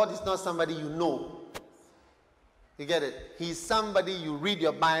 God is not somebody you know. You get it? He's somebody you read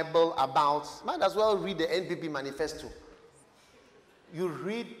your Bible about. Might as well read the NPP manifesto. You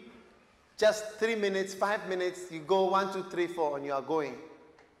read just 3 minutes, 5 minutes, you go 1, 2, 3, 4, and you are going.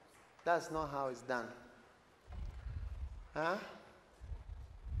 That's not how it's done. Huh?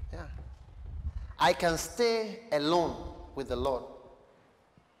 Yeah. I can stay alone with the Lord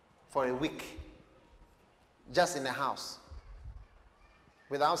for a week, just in the house,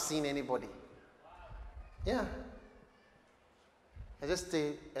 without seeing anybody. Yeah. I just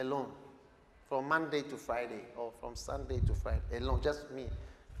stay alone from Monday to Friday or from Sunday to Friday, alone, just me.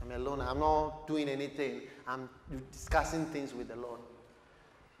 I'm alone. I'm not doing anything. I'm discussing things with the Lord.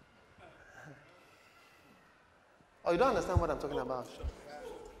 Oh, you don't understand what I'm talking about?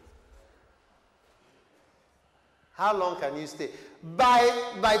 How long can you stay?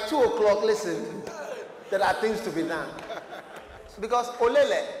 By 2 o'clock, listen, there are things to be done. Because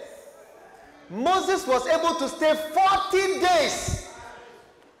Olele, Moses was able to stay 40 days.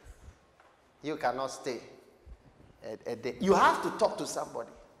 You cannot stay a day. You have to talk to somebody.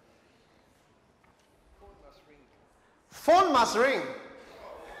 Phone must ring.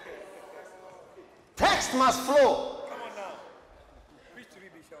 Text must flow. Come on now. Preach to me,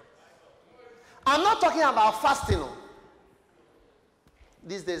 Bishop. I'm not talking about fasting. No.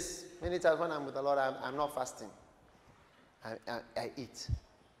 These days, many times when I'm with the Lord, I'm not fasting. I eat.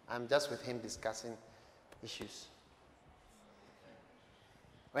 I'm just with him discussing issues.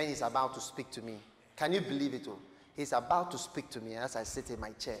 When he's about to speak to me, can you believe it? He's about to speak to me as I sit in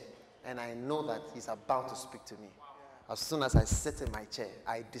my chair. And I know that he's about to speak to me. As soon as I sit in my chair,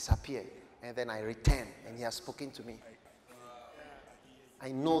 I disappear. And then I return. And he has spoken to me.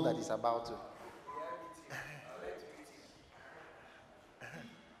 I know that he's about to.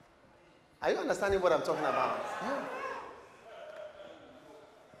 Are you understanding what I'm talking about? Yeah.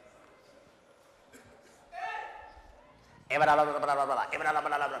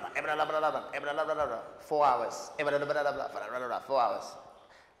 4 hours. 4 hours.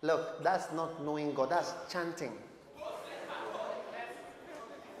 Look, that's not knowing God. That's chanting.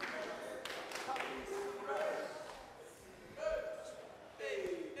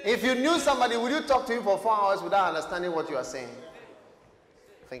 If you knew somebody, would you talk to him for 4 hours without understanding what you are saying?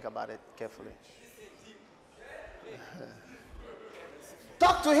 Think about it carefully.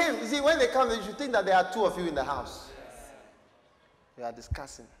 Talk to him. You see, when they come, you should think that there are 2 of you in the house. You are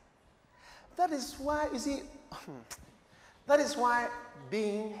discussing. That is why, you see, that is why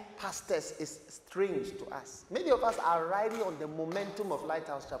being pastors is strange to us. Many of us are riding on the momentum of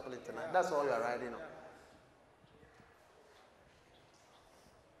Lighthouse Chapel International. That's all you are riding on.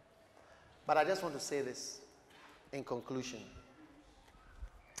 But I just want to say this in conclusion.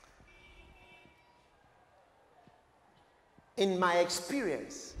 In my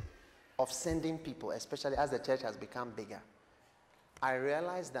experience of sending people, especially as the church has become bigger, I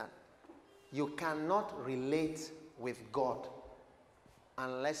realized that you cannot relate with God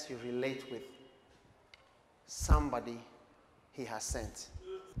unless you relate with somebody he has sent.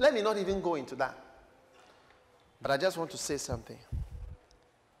 Let me not even go into that. But I just want to say something.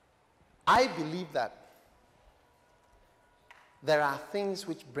 I believe that there are things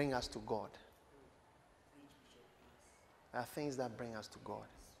which bring us to God. There are things that bring us to God.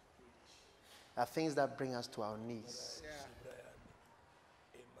 There are things that bring us to our knees.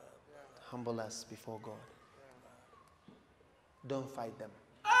 Humble us before God. Don't fight them.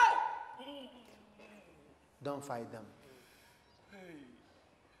 Don't fight them.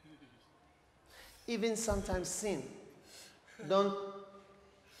 Even sometimes sin. Don't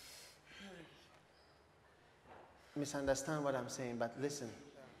misunderstand what I'm saying, but listen.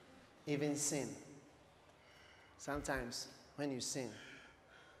 Even sin. Sometimes when you sin,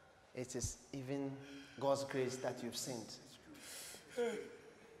 it is even God's grace that you've sinned.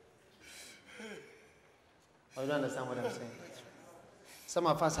 Or you don't understand what I'm saying? Some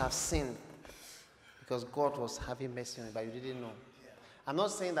of us have sinned because God was having mercy on you, but you didn't know. I'm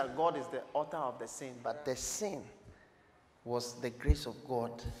not saying that God is the author of the sin, but the sin was the grace of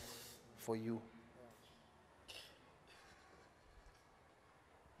God for you.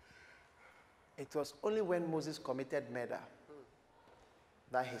 It was only when Moses committed murder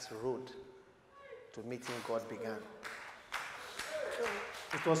that his road to meeting God began.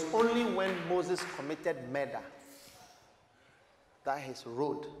 It was only when Moses committed murder that his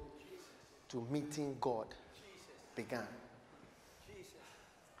road to meeting God began.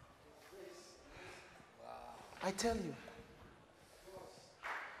 I tell you,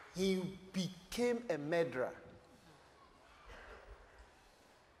 he became a murderer.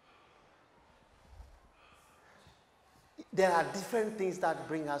 There are different things that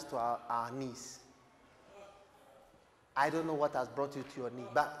bring us to our knees. I don't know what has brought you to your knee,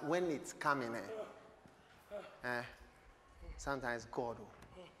 but when it's coming, sometimes God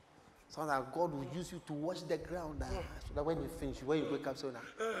will use you to wash the ground, so that when you finish, when you wake up, so that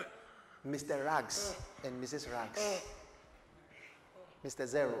Mr. Rags and Mrs. Rags, Mr.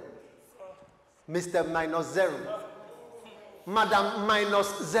 Zero, Mr. Minus Zero, Madam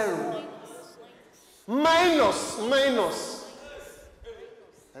Minus Zero, minus.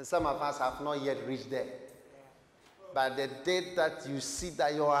 And some of us have not yet reached there. But the day that you see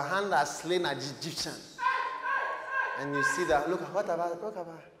that your hand has slain an Egyptian, and you see that, look about,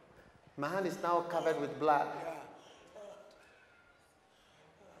 my hand is now covered with blood.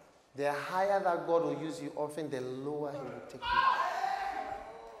 The higher that God will use you, often the lower he will take you.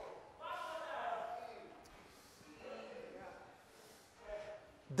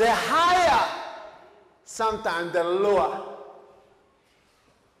 The higher, sometimes the lower.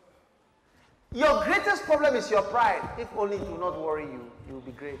 Your greatest problem is your pride. If only it will not worry you, you will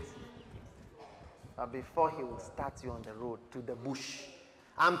be great. But before he will start you on the road to the bush,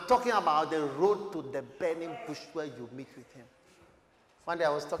 I'm talking about the road to the burning bush where you meet with him. One day I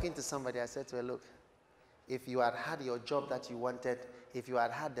was talking to somebody, I said to her, look, if you had had your job that you wanted, if you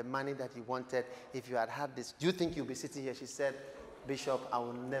had had the money that you wanted, if you had had this, do you think you'll be sitting here? She said, Bishop, I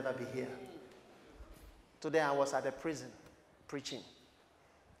will never be here. Today I was at a prison preaching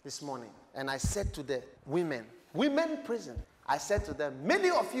this morning, and I said to the women prison, I said to them, many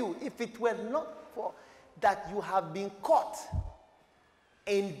of you, if it were not for that you have been caught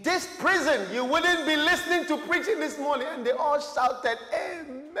in this prison, you wouldn't be listening to preaching this morning. And they all shouted,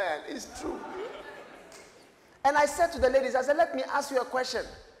 amen, it's true. And I said to the ladies, I said, let me ask you a question.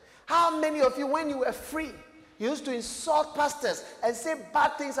 How many of you, when you were free, you used to insult pastors and say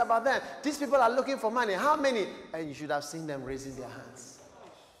bad things about them? These people are looking for money. How many? And you should have seen them raising their hands.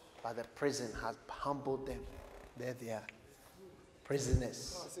 But the prison has humbled them. There they are.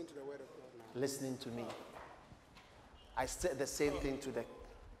 Prisoners. Listening to me. I said the same thing to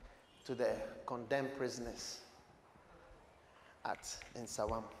the condemned prisoners in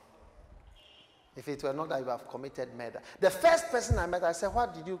Sawam. If it were not that you have committed murder. The first person I met, I said,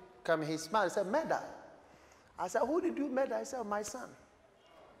 what did you come here? He smiled. He said, murder. I said, who did you murder? I said, my son.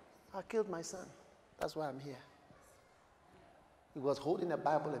 I killed my son. That's why I'm here. He was holding a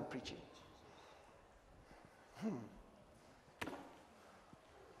Bible and preaching.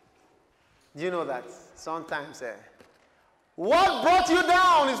 Do you know that sometimes what brought you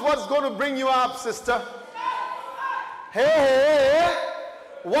down is what's going to bring you up, sister? Hey,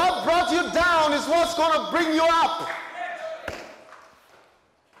 what brought you down is what's going to bring you up.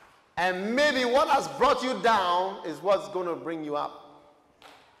 And maybe what has brought you down is what's going to bring you up.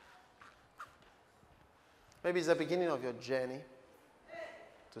 Maybe it's the beginning of your journey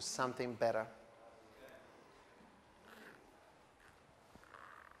to something better.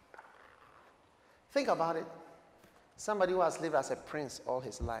 Think about it. Somebody who has lived as a prince all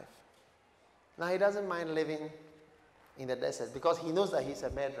his life. Now he doesn't mind living in the desert because he knows that he's a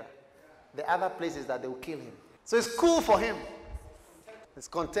murderer. The other place is that they will kill him. So it's cool for him. He's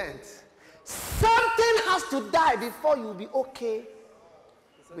content. Something has to die before you'll be okay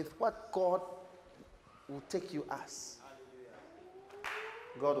with what God will take you as.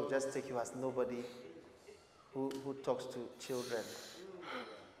 God will just take you as nobody who talks to children.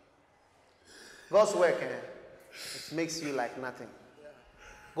 God's work, it makes you like nothing.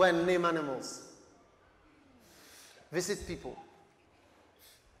 Go and name animals. Visit people.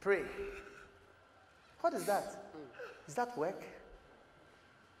 Pray. What is that? Is that work?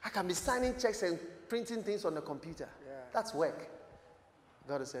 I can be signing checks and printing things on the computer. Yeah. That's work.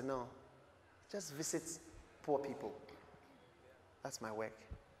 God will say, no. Just visit poor people. That's my work.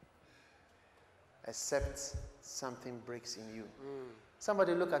 Except something breaks in you.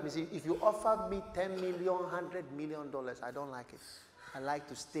 Somebody look at me and say, if you offer me $10 million, $100 million, I don't like it. I like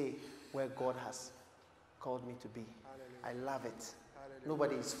to stay where God has called me to be. Hallelujah. I love it. Hallelujah.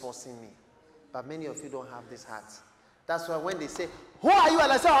 Nobody is forcing me. But many of you don't have this heart. That's why when they say, who are you?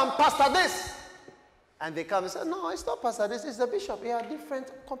 And I say, I'm Pastor this. And they come and say, no, it's not Pastor this, it's the bishop. We are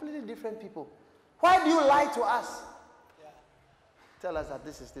different, completely different people. Why do you lie to us? Tell us that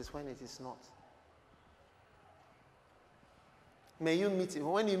this is this when it is not. May you meet him.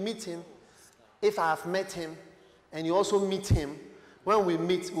 When you meet him, if I have met him, and you also meet him, when we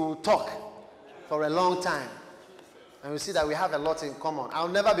meet, we will talk for a long time. And we see that we have a lot in common. I'll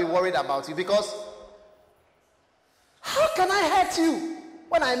never be worried about you because how can I hurt you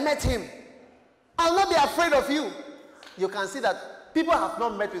when I met him? I'll not be afraid of you. You can see that people have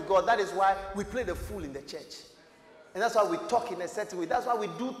not met with God. That is why we play the fool in the church. And that's why we talk in a certain way. That's why we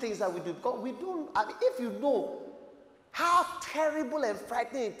do things that we do. Because we don't, I mean, if you know how terrible and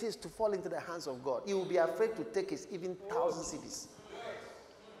frightening it is to fall into the hands of God, you will be afraid to take his even 1,000 cities.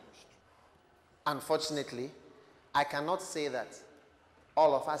 Unfortunately, I cannot say that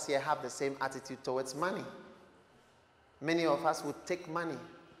all of us here have the same attitude towards money. Many of us would take money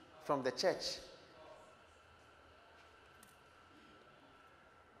from the church.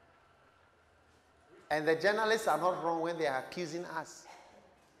 And the journalists are not wrong when they are accusing us.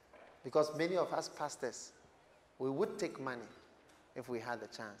 Because many of us pastors, we would take money if we had the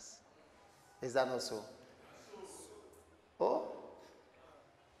chance. Is that not so?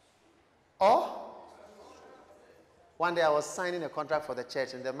 One day I was signing a contract for the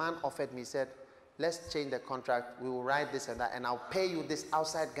church and the man offered me, said, let's change the contract. We will write this and that and I'll pay you this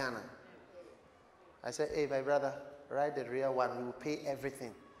outside Ghana. I said, hey, my brother, write the real one. We will pay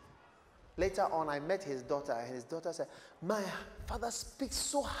everything. Later on, I met his daughter, and his daughter said, my father speaks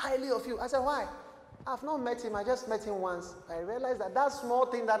so highly of you. I said, why? I've not met him. I just met him once. I realized that that small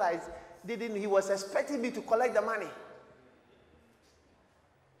thing that I didn't, he was expecting me to collect the money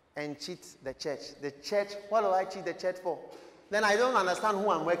and cheat the church. The church, what do I cheat the church for? Then I don't understand who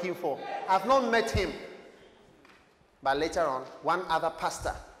I'm working for. I've not met him. But later on, one other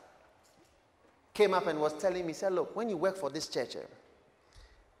pastor came up and was telling me, said, look, when you work for this church,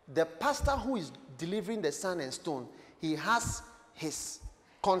 the pastor who is delivering the sand and stone, he has his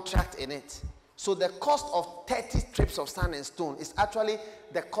contract in it. So the cost of 30 strips of sand and stone is actually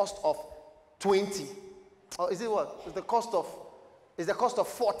the cost of 20. Or is it what? It's the cost of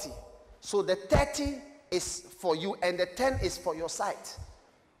 40. So the 30 is for you and the 10 is for your site.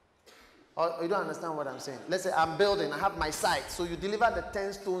 Or you don't understand what I'm saying? Let's say I'm building, I have my site. So you deliver the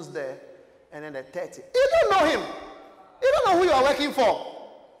 10 stones there and then the 30. You don't know him. You don't know who you are working for.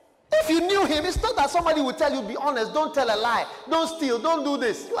 If you knew him, it's not that somebody will tell you, be honest, don't tell a lie, don't steal, don't do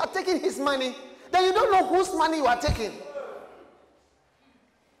this. You are taking his money. Then you don't know whose money you are taking.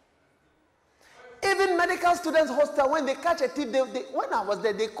 Even medical students hostel, when they catch a thief, when I was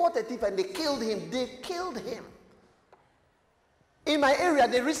there, they caught a thief and they killed him. They killed him. In my area,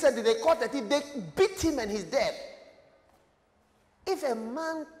 they recently, they caught a thief, they beat him and he's dead. If a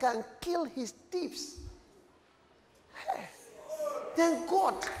man can kill his thieves, then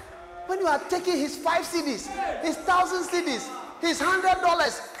God, when you are taking his 5 CDs, his 1,000 CDs, his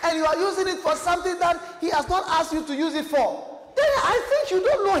 $100, and you are using it for something that he has not asked you to use it for, then I think you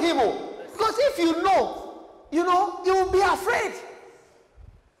don't know him. Because if you know, you will be afraid.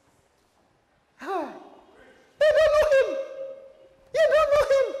 You don't know him. You don't know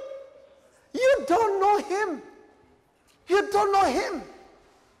him. You don't know him. You don't know him.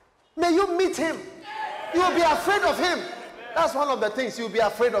 May you meet him. You will be afraid of him. That's one of the things. You'll be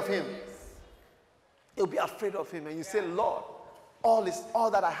afraid of him. You'll be afraid of him. And you say, Lord, all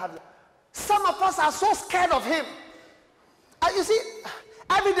that I have. Some of us are so scared of him. You see,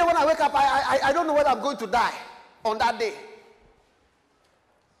 every day when I wake up, I don't know whether I'm going to die on that day.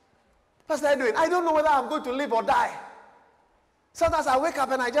 What's that doing? I don't know whether I'm going to live or die. Sometimes I wake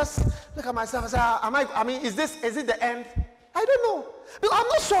up and I just look at myself and say, is it the end? I don't know. Because I'm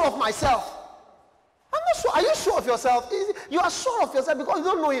not sure of myself. I'm not sure. Are you sure of yourself? You are sure of yourself because you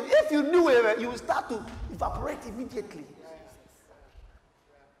don't know him. If you knew him, you will start to evaporate immediately.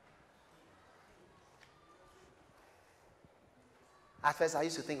 At first, I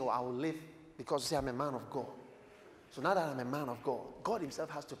used to think, I will live because, you see, I'm a man of God. So now that I'm a man of God, God himself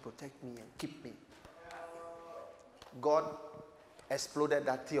has to protect me and keep me. God exploded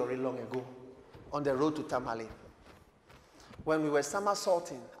that theory long ago on the road to Tamale. When we were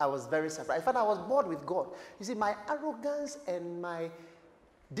somersaulting, I was very surprised. In fact, I was bored with God. You see, my arrogance and my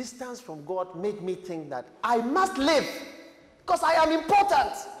distance from God made me think that I must live because I am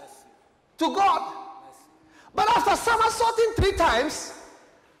important to God. But after somersaulting 3 times,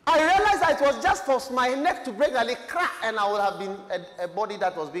 I realized that it was just for my neck to break like crack, and I would have been a body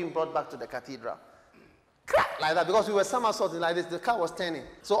that was being brought back to the cathedral. Crack like that, because we were somersaulting like this. The car was turning.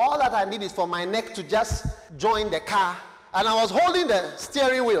 So all that I need is for my neck to just join the car. And I was holding the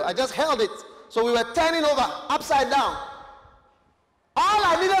steering wheel. I just held it. So we were turning over upside down. All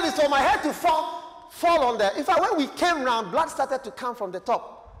I needed is for my head to fall fall on there. In fact, when we came round, blood started to come from the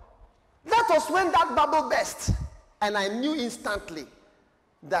top. That was when that bubble burst. And I knew instantly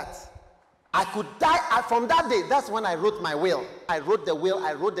that I could die. From that day, that's when I wrote my will. I wrote the will.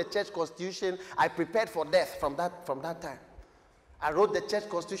 I wrote the church constitution. I prepared for death from that time. I wrote the church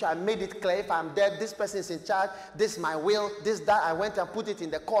constitution. I made it clear, if I'm dead, this person is in charge. This is my will. This, that. I went and put it in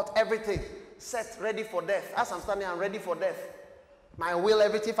the court. Everything set, ready for death. As I'm standing, I'm ready for death. My will,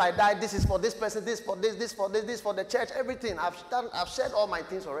 everything. If I die, this is for this person. This for this. This for this. This for the church. Everything. I've said all my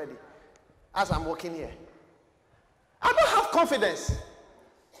things already. As I'm walking here, I don't have confidence.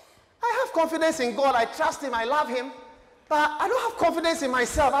 I have confidence in God. I trust Him. I love Him. But I don't have confidence in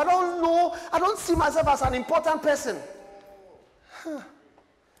myself. I don't know. I don't see myself as an important person.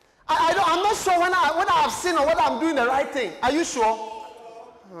 I'm not sure whether I have sinned or whether I'm doing the right thing. Are you sure?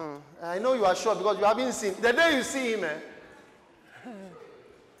 I know you are sure because you haven't seen. The day you see him,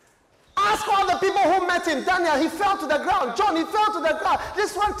 ask all the people who met him. Daniel, he fell to the ground. John, he fell to the ground.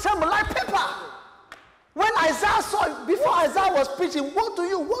 This one trembled like paper. When Isaiah saw it, before Isaiah was preaching, what to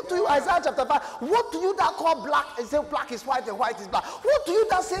you, Isaiah chapter 5, what do you that call black, and say black is white and white is black? What do you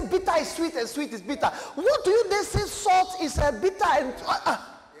that say bitter is sweet and sweet is bitter? What do you that say salt is bitter and...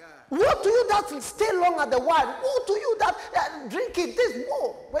 What do you that stay long at the wine? What do you that drink it this?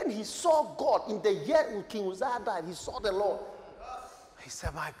 Whoa. When he saw God in the year King Uzziah died, he saw the Lord. He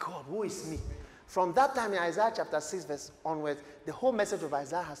said, my God, who is me? From that time in Isaiah chapter 6 verse onwards, the whole message of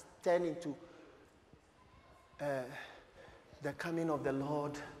Isaiah has turned into the coming of the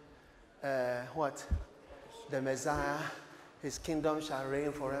Lord, the Messiah, his kingdom shall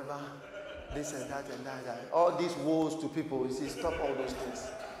reign forever, this and that and that. All these woes to people, he says, stop all those things.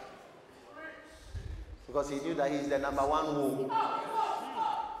 Because he knew that he's the number one woe.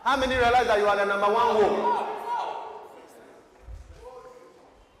 How many realize that you are the number one woe?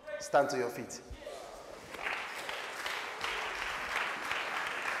 Stand to your feet.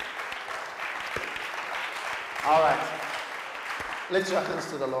 All right. Lift your hands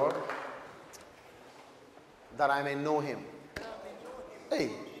to the Lord, that I may know him. Hey,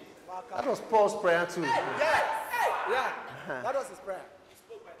 that was Paul's prayer too. Yeah, that was his prayer.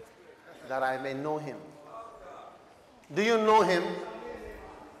 That I may know him. Do you know him?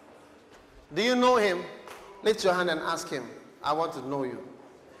 Do you know him? Lift your hand and ask him, I want to know you.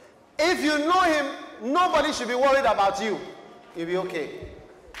 If you know him, nobody should be worried about you. You'll be okay.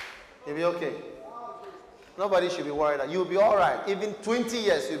 You'll be okay. Nobody should be worried. You'll be all right. Even 20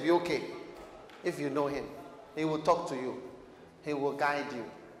 years, you'll be okay. If you know him, he will talk to you. He will guide you.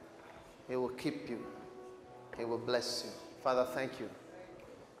 He will keep you. He will bless you. Father, thank you.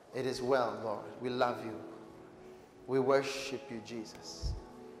 It is well, Lord. We love you. We worship you, Jesus.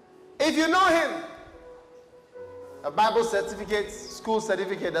 If you know him, a Bible certificate, school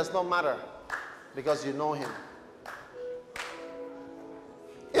certificate does not matter because you know him.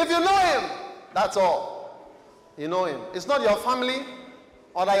 If you know him, that's all. You know him. It's not your family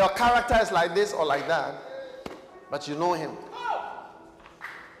or that your character is like this or like that, but you know him.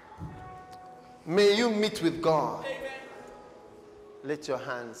 May you meet with God. Amen. Lift your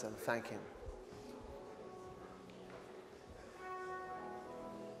hands and thank him.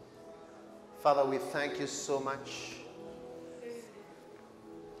 Father, we thank you so much.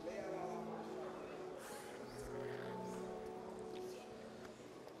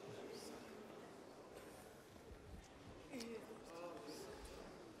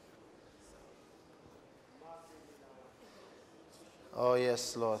 Oh,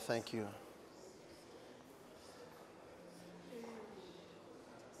 yes, Lord, thank you.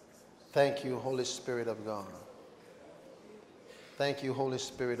 Thank you, Holy Spirit of God. Thank you, Holy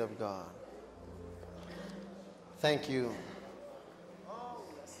Spirit of God. Thank you.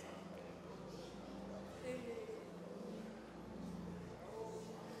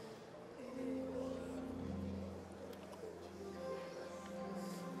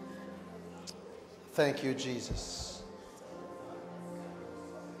 Thank you, Jesus.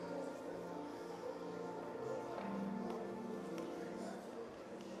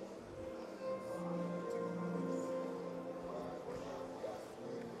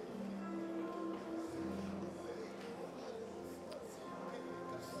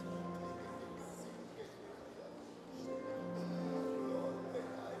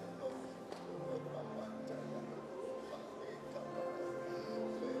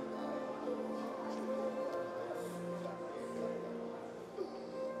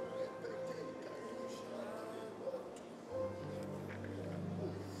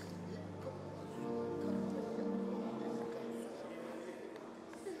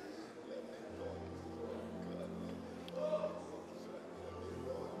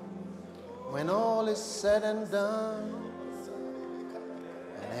 all is said and done,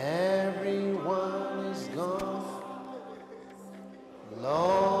 and everyone is gone,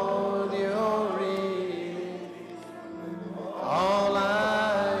 Lord, you're really all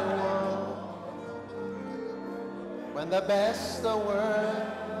I want. When the best the world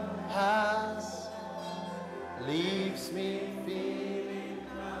has leaves me feeling,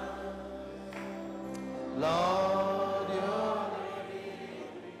 Lord, you're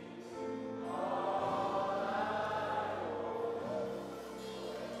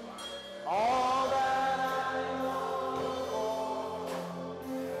all that I long for,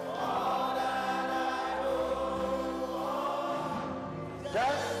 all that I hope for,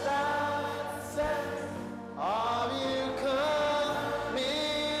 just that sense of you coming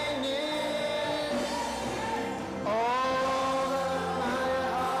in. All that my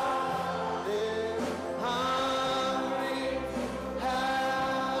heart is hungry,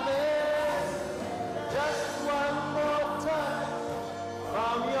 having just one more touch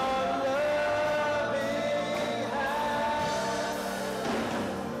from your loving hand.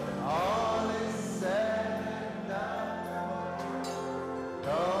 All is said and done,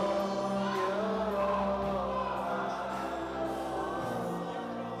 Lord, you're all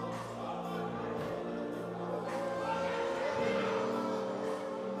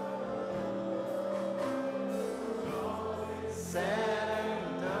said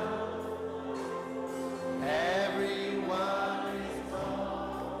and done. Everyone is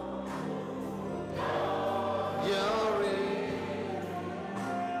gone. You're really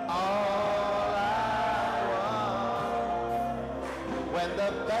all I want. When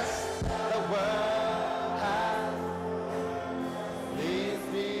the best the world has leaves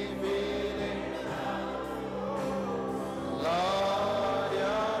me feeling, Lord,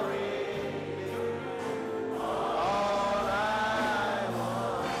 you're really all I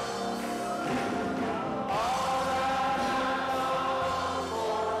want. All that I long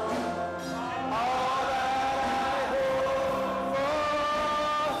for, all that I hope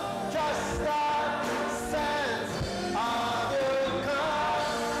for, just that sense of you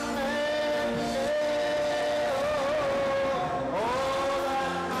coming near. Oh,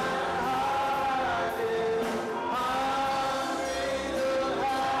 that my heart is hungry to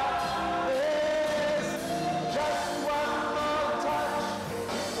have is just one more touch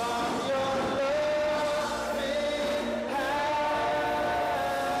from your loving hand.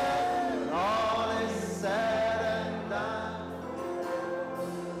 All is said and done,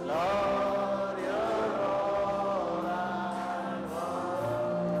 Lord, you're all I want.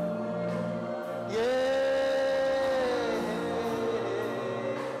 Yeah.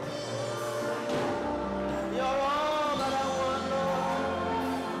 You're all that I want, Lord.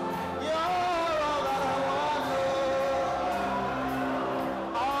 You're all that I want, Lord.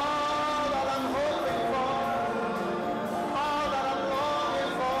 All that I'm hoping for, all that I'm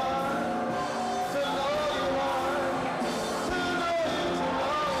longing for, to know you, Lord, to know you, to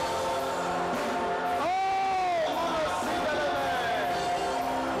know. Oh, Mama Sigaleme,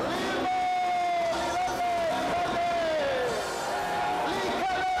 Limo, longing for you, Lord,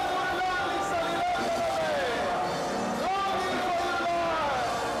 longing for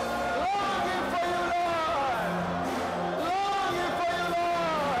you, Lord,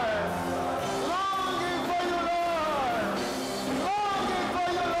 longing for you, Lord, longing for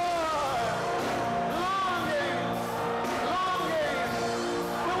you, Lord, longing, longing.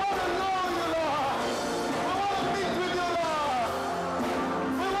 We want to know you, Lord. We want to meet with you, Lord.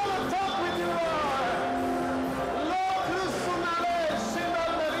 We want to talk with you, Lord. Lord, Lusunale,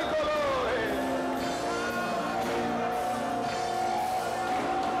 Shindal Meridolore.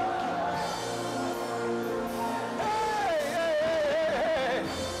 Hey, hey, hey, hey, hey.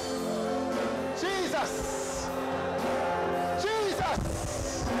 Jesus. Jesus.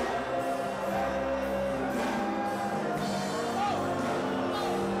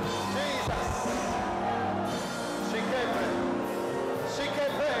 Jesus. She can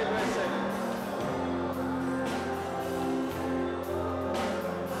pray, listen.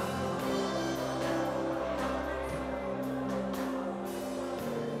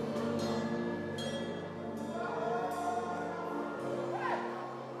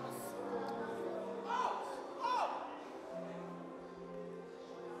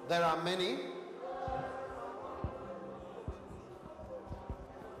 There are many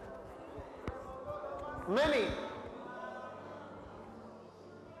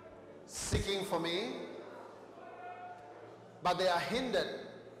seeking for me, but they are hindered,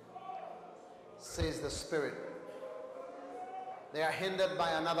 says the Spirit. They are hindered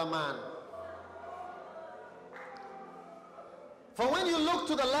by another man. For when you look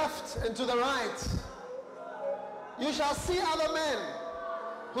to the left and to the right, you shall see other men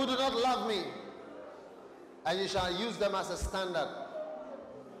who do not love me, and you shall use them as a standard.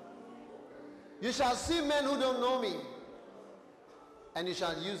 You shall see men who don't know me, and you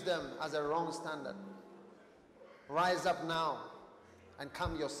shall use them as a wrong standard. Rise up now and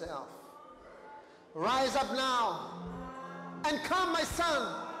come yourself. Rise up now and come, my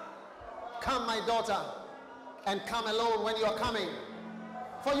son. Come, my daughter, and come alone when you are coming.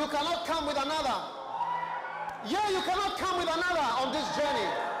 For you cannot come with another. Yeah, you cannot come with another on this journey.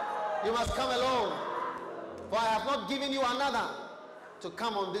 You must come alone. For I have not given you another to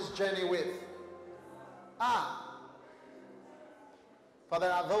come on this journey with. For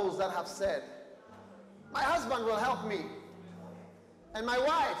there are those that have said, my husband will help me, and my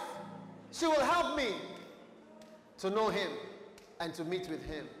wife, she will help me to know him and to meet with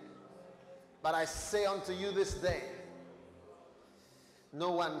him. But I say unto you this day,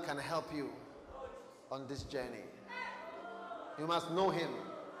 no one can help you on this journey. You must know him.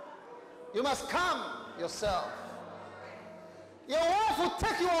 You must come yourself. Your wife will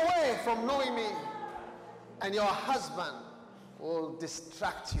take you away from knowing me, and your husband will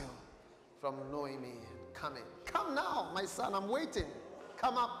distract you from knowing me. Coming. Come now, my son, I'm waiting.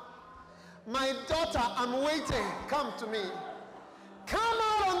 Come up. My daughter, I'm waiting. Come to me. Come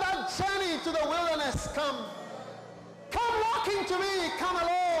out on that journey to the wilderness. Come. Come walking to me. Come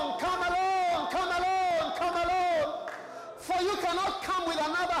alone. Come alone. Come alone. Come alone. For you cannot come with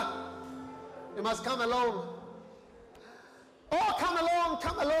another. You must come alone. Oh, come alone.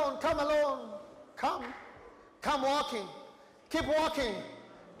 Come alone. Come alone. Come. Come walking. Keep walking.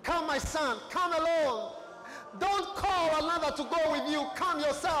 Come, my son. Come alone. Don't call another to go with you. Come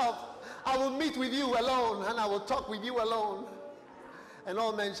yourself. I will meet with you alone, and I will talk with you alone. And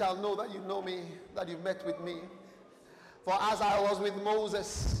all men shall know that you know me, that you met with me. For as I was with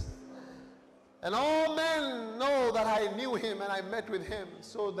Moses, and all men know that I knew him and I met with him,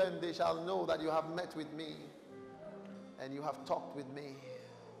 so then they shall know that you have met with me, and you have talked with me,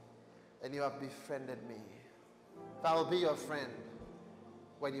 and you have befriended me. I will be your friend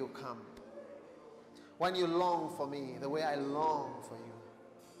when you come. When you long for me the way I long for you.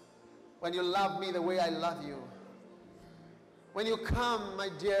 When you love me the way I love you. When you come, my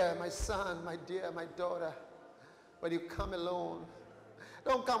dear, my son, my dear, my daughter. When you come alone.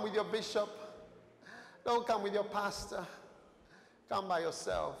 Don't come with your bishop. Don't come with your pastor. Come by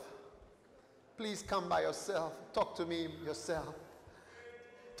yourself. Please come by yourself. Talk to me yourself.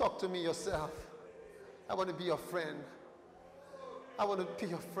 Talk to me yourself. I want to be your friend. I want to be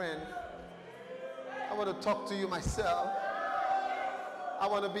your friend. I want to talk to you myself. I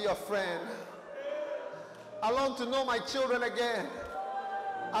want to be your friend. I long to know my children again.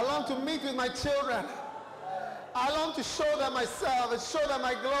 I long to meet with my children. I long to show them myself and show them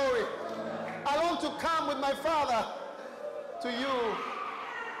my glory. I long to come with my Father to you.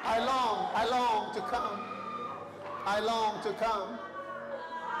 I long to come. I long to come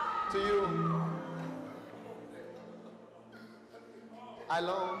to you. I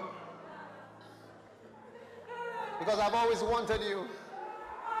long. Because I've always wanted you.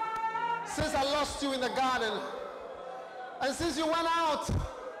 Since I lost you in the garden, and since you went out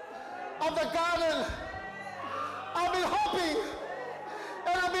of the garden, I've been hoping,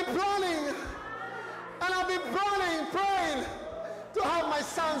 and I've been planning, and I've been praying to have my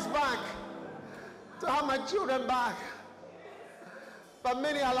sons back, to have my children back. But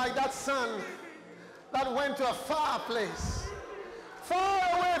many are like that son that went to a far place,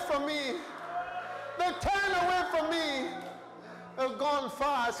 far away from me. They turned away from me. They've gone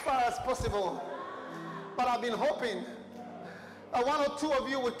as far as possible. But I've been hoping that one or two of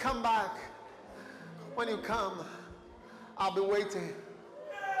you would come back. When you come, I'll be waiting.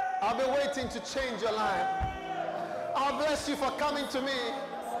 I'll be waiting to change your life. I'll bless you for coming to me.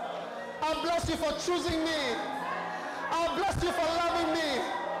 I'll bless you for choosing me. I'll bless you for loving me.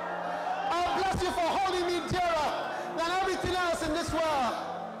 I'll bless you for holding me dearer than everything else in this world.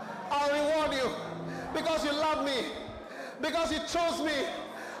 I'll reward you because you love me, because you chose me.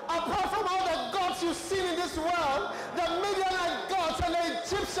 Apart from all the gods you've seen in this world, the Midianite gods and the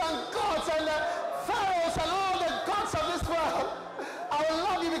Egyptian gods and the pharaohs and all the gods of this world, I will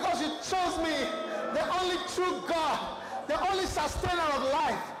love you because you chose me, the only true God, the only sustainer of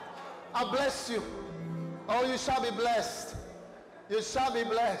life. I'll bless you. Oh, you shall be blessed. You shall be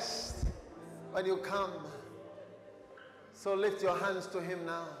blessed when you come. So lift your hands to him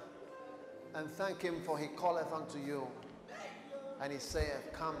now and thank him, for he calleth unto you. And he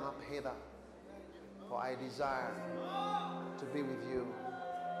saith, come up hither, for I desire to be with you,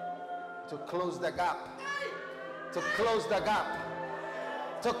 to close the gap to close the gap.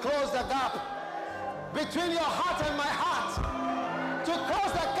 To close the gap between your heart and my heart. To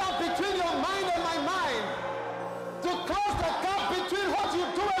close the gap between your mind and my mind. To close the gap between what you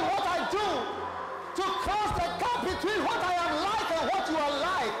do and what I do. To close the gap between what I am like and what you are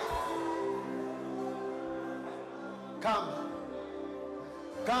like. Come.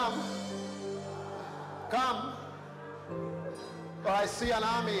 Come. Come. Oh, I see an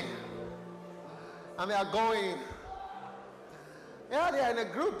army. And they are going. Yeah, they are in a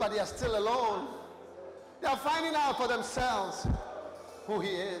group, but they are still alone. They are finding out for themselves who he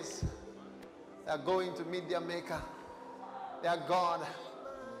is. They are going to meet their maker, their God.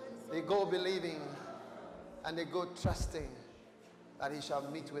 They go believing and they go trusting that he shall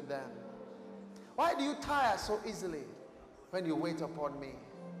meet with them. Why do you tire so easily when you wait upon me?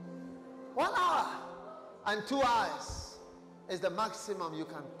 1 hour and 2 hours is the maximum you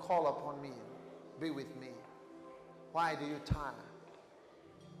can call upon me. Be with me. Why do you tire?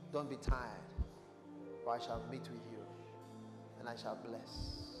 Don't be tired, for I shall meet with you and I shall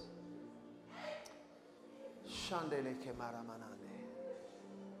bless. Shandele kemaramanande.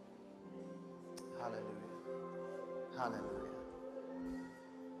 Hallelujah. Hallelujah.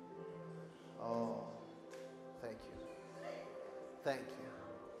 Oh, thank you. Thank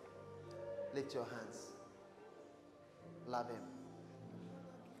you. Lift your hands. Love him.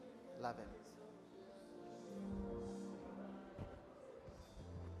 Love him.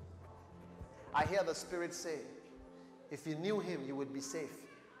 I hear the Spirit say, if you knew him, you would be safe.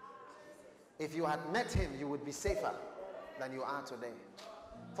 If you had met him, you would be safer than you are today.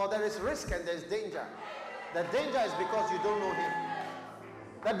 For there is risk and there is danger. The danger is because you don't know him.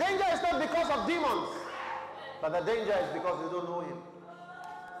 The danger is not because of demons, but the danger is because you don't know him.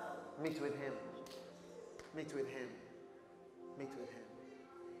 Meet with him. Meet with him. Meet with him.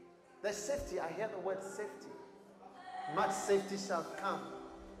 There's safety. I hear the word safety. Much safety shall come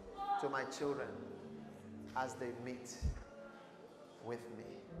to my children as they meet with me.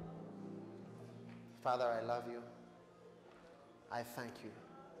 Father, I love you. I thank you.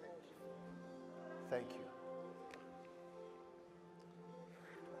 Thank you.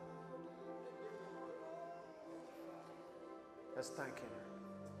 Let's thank him.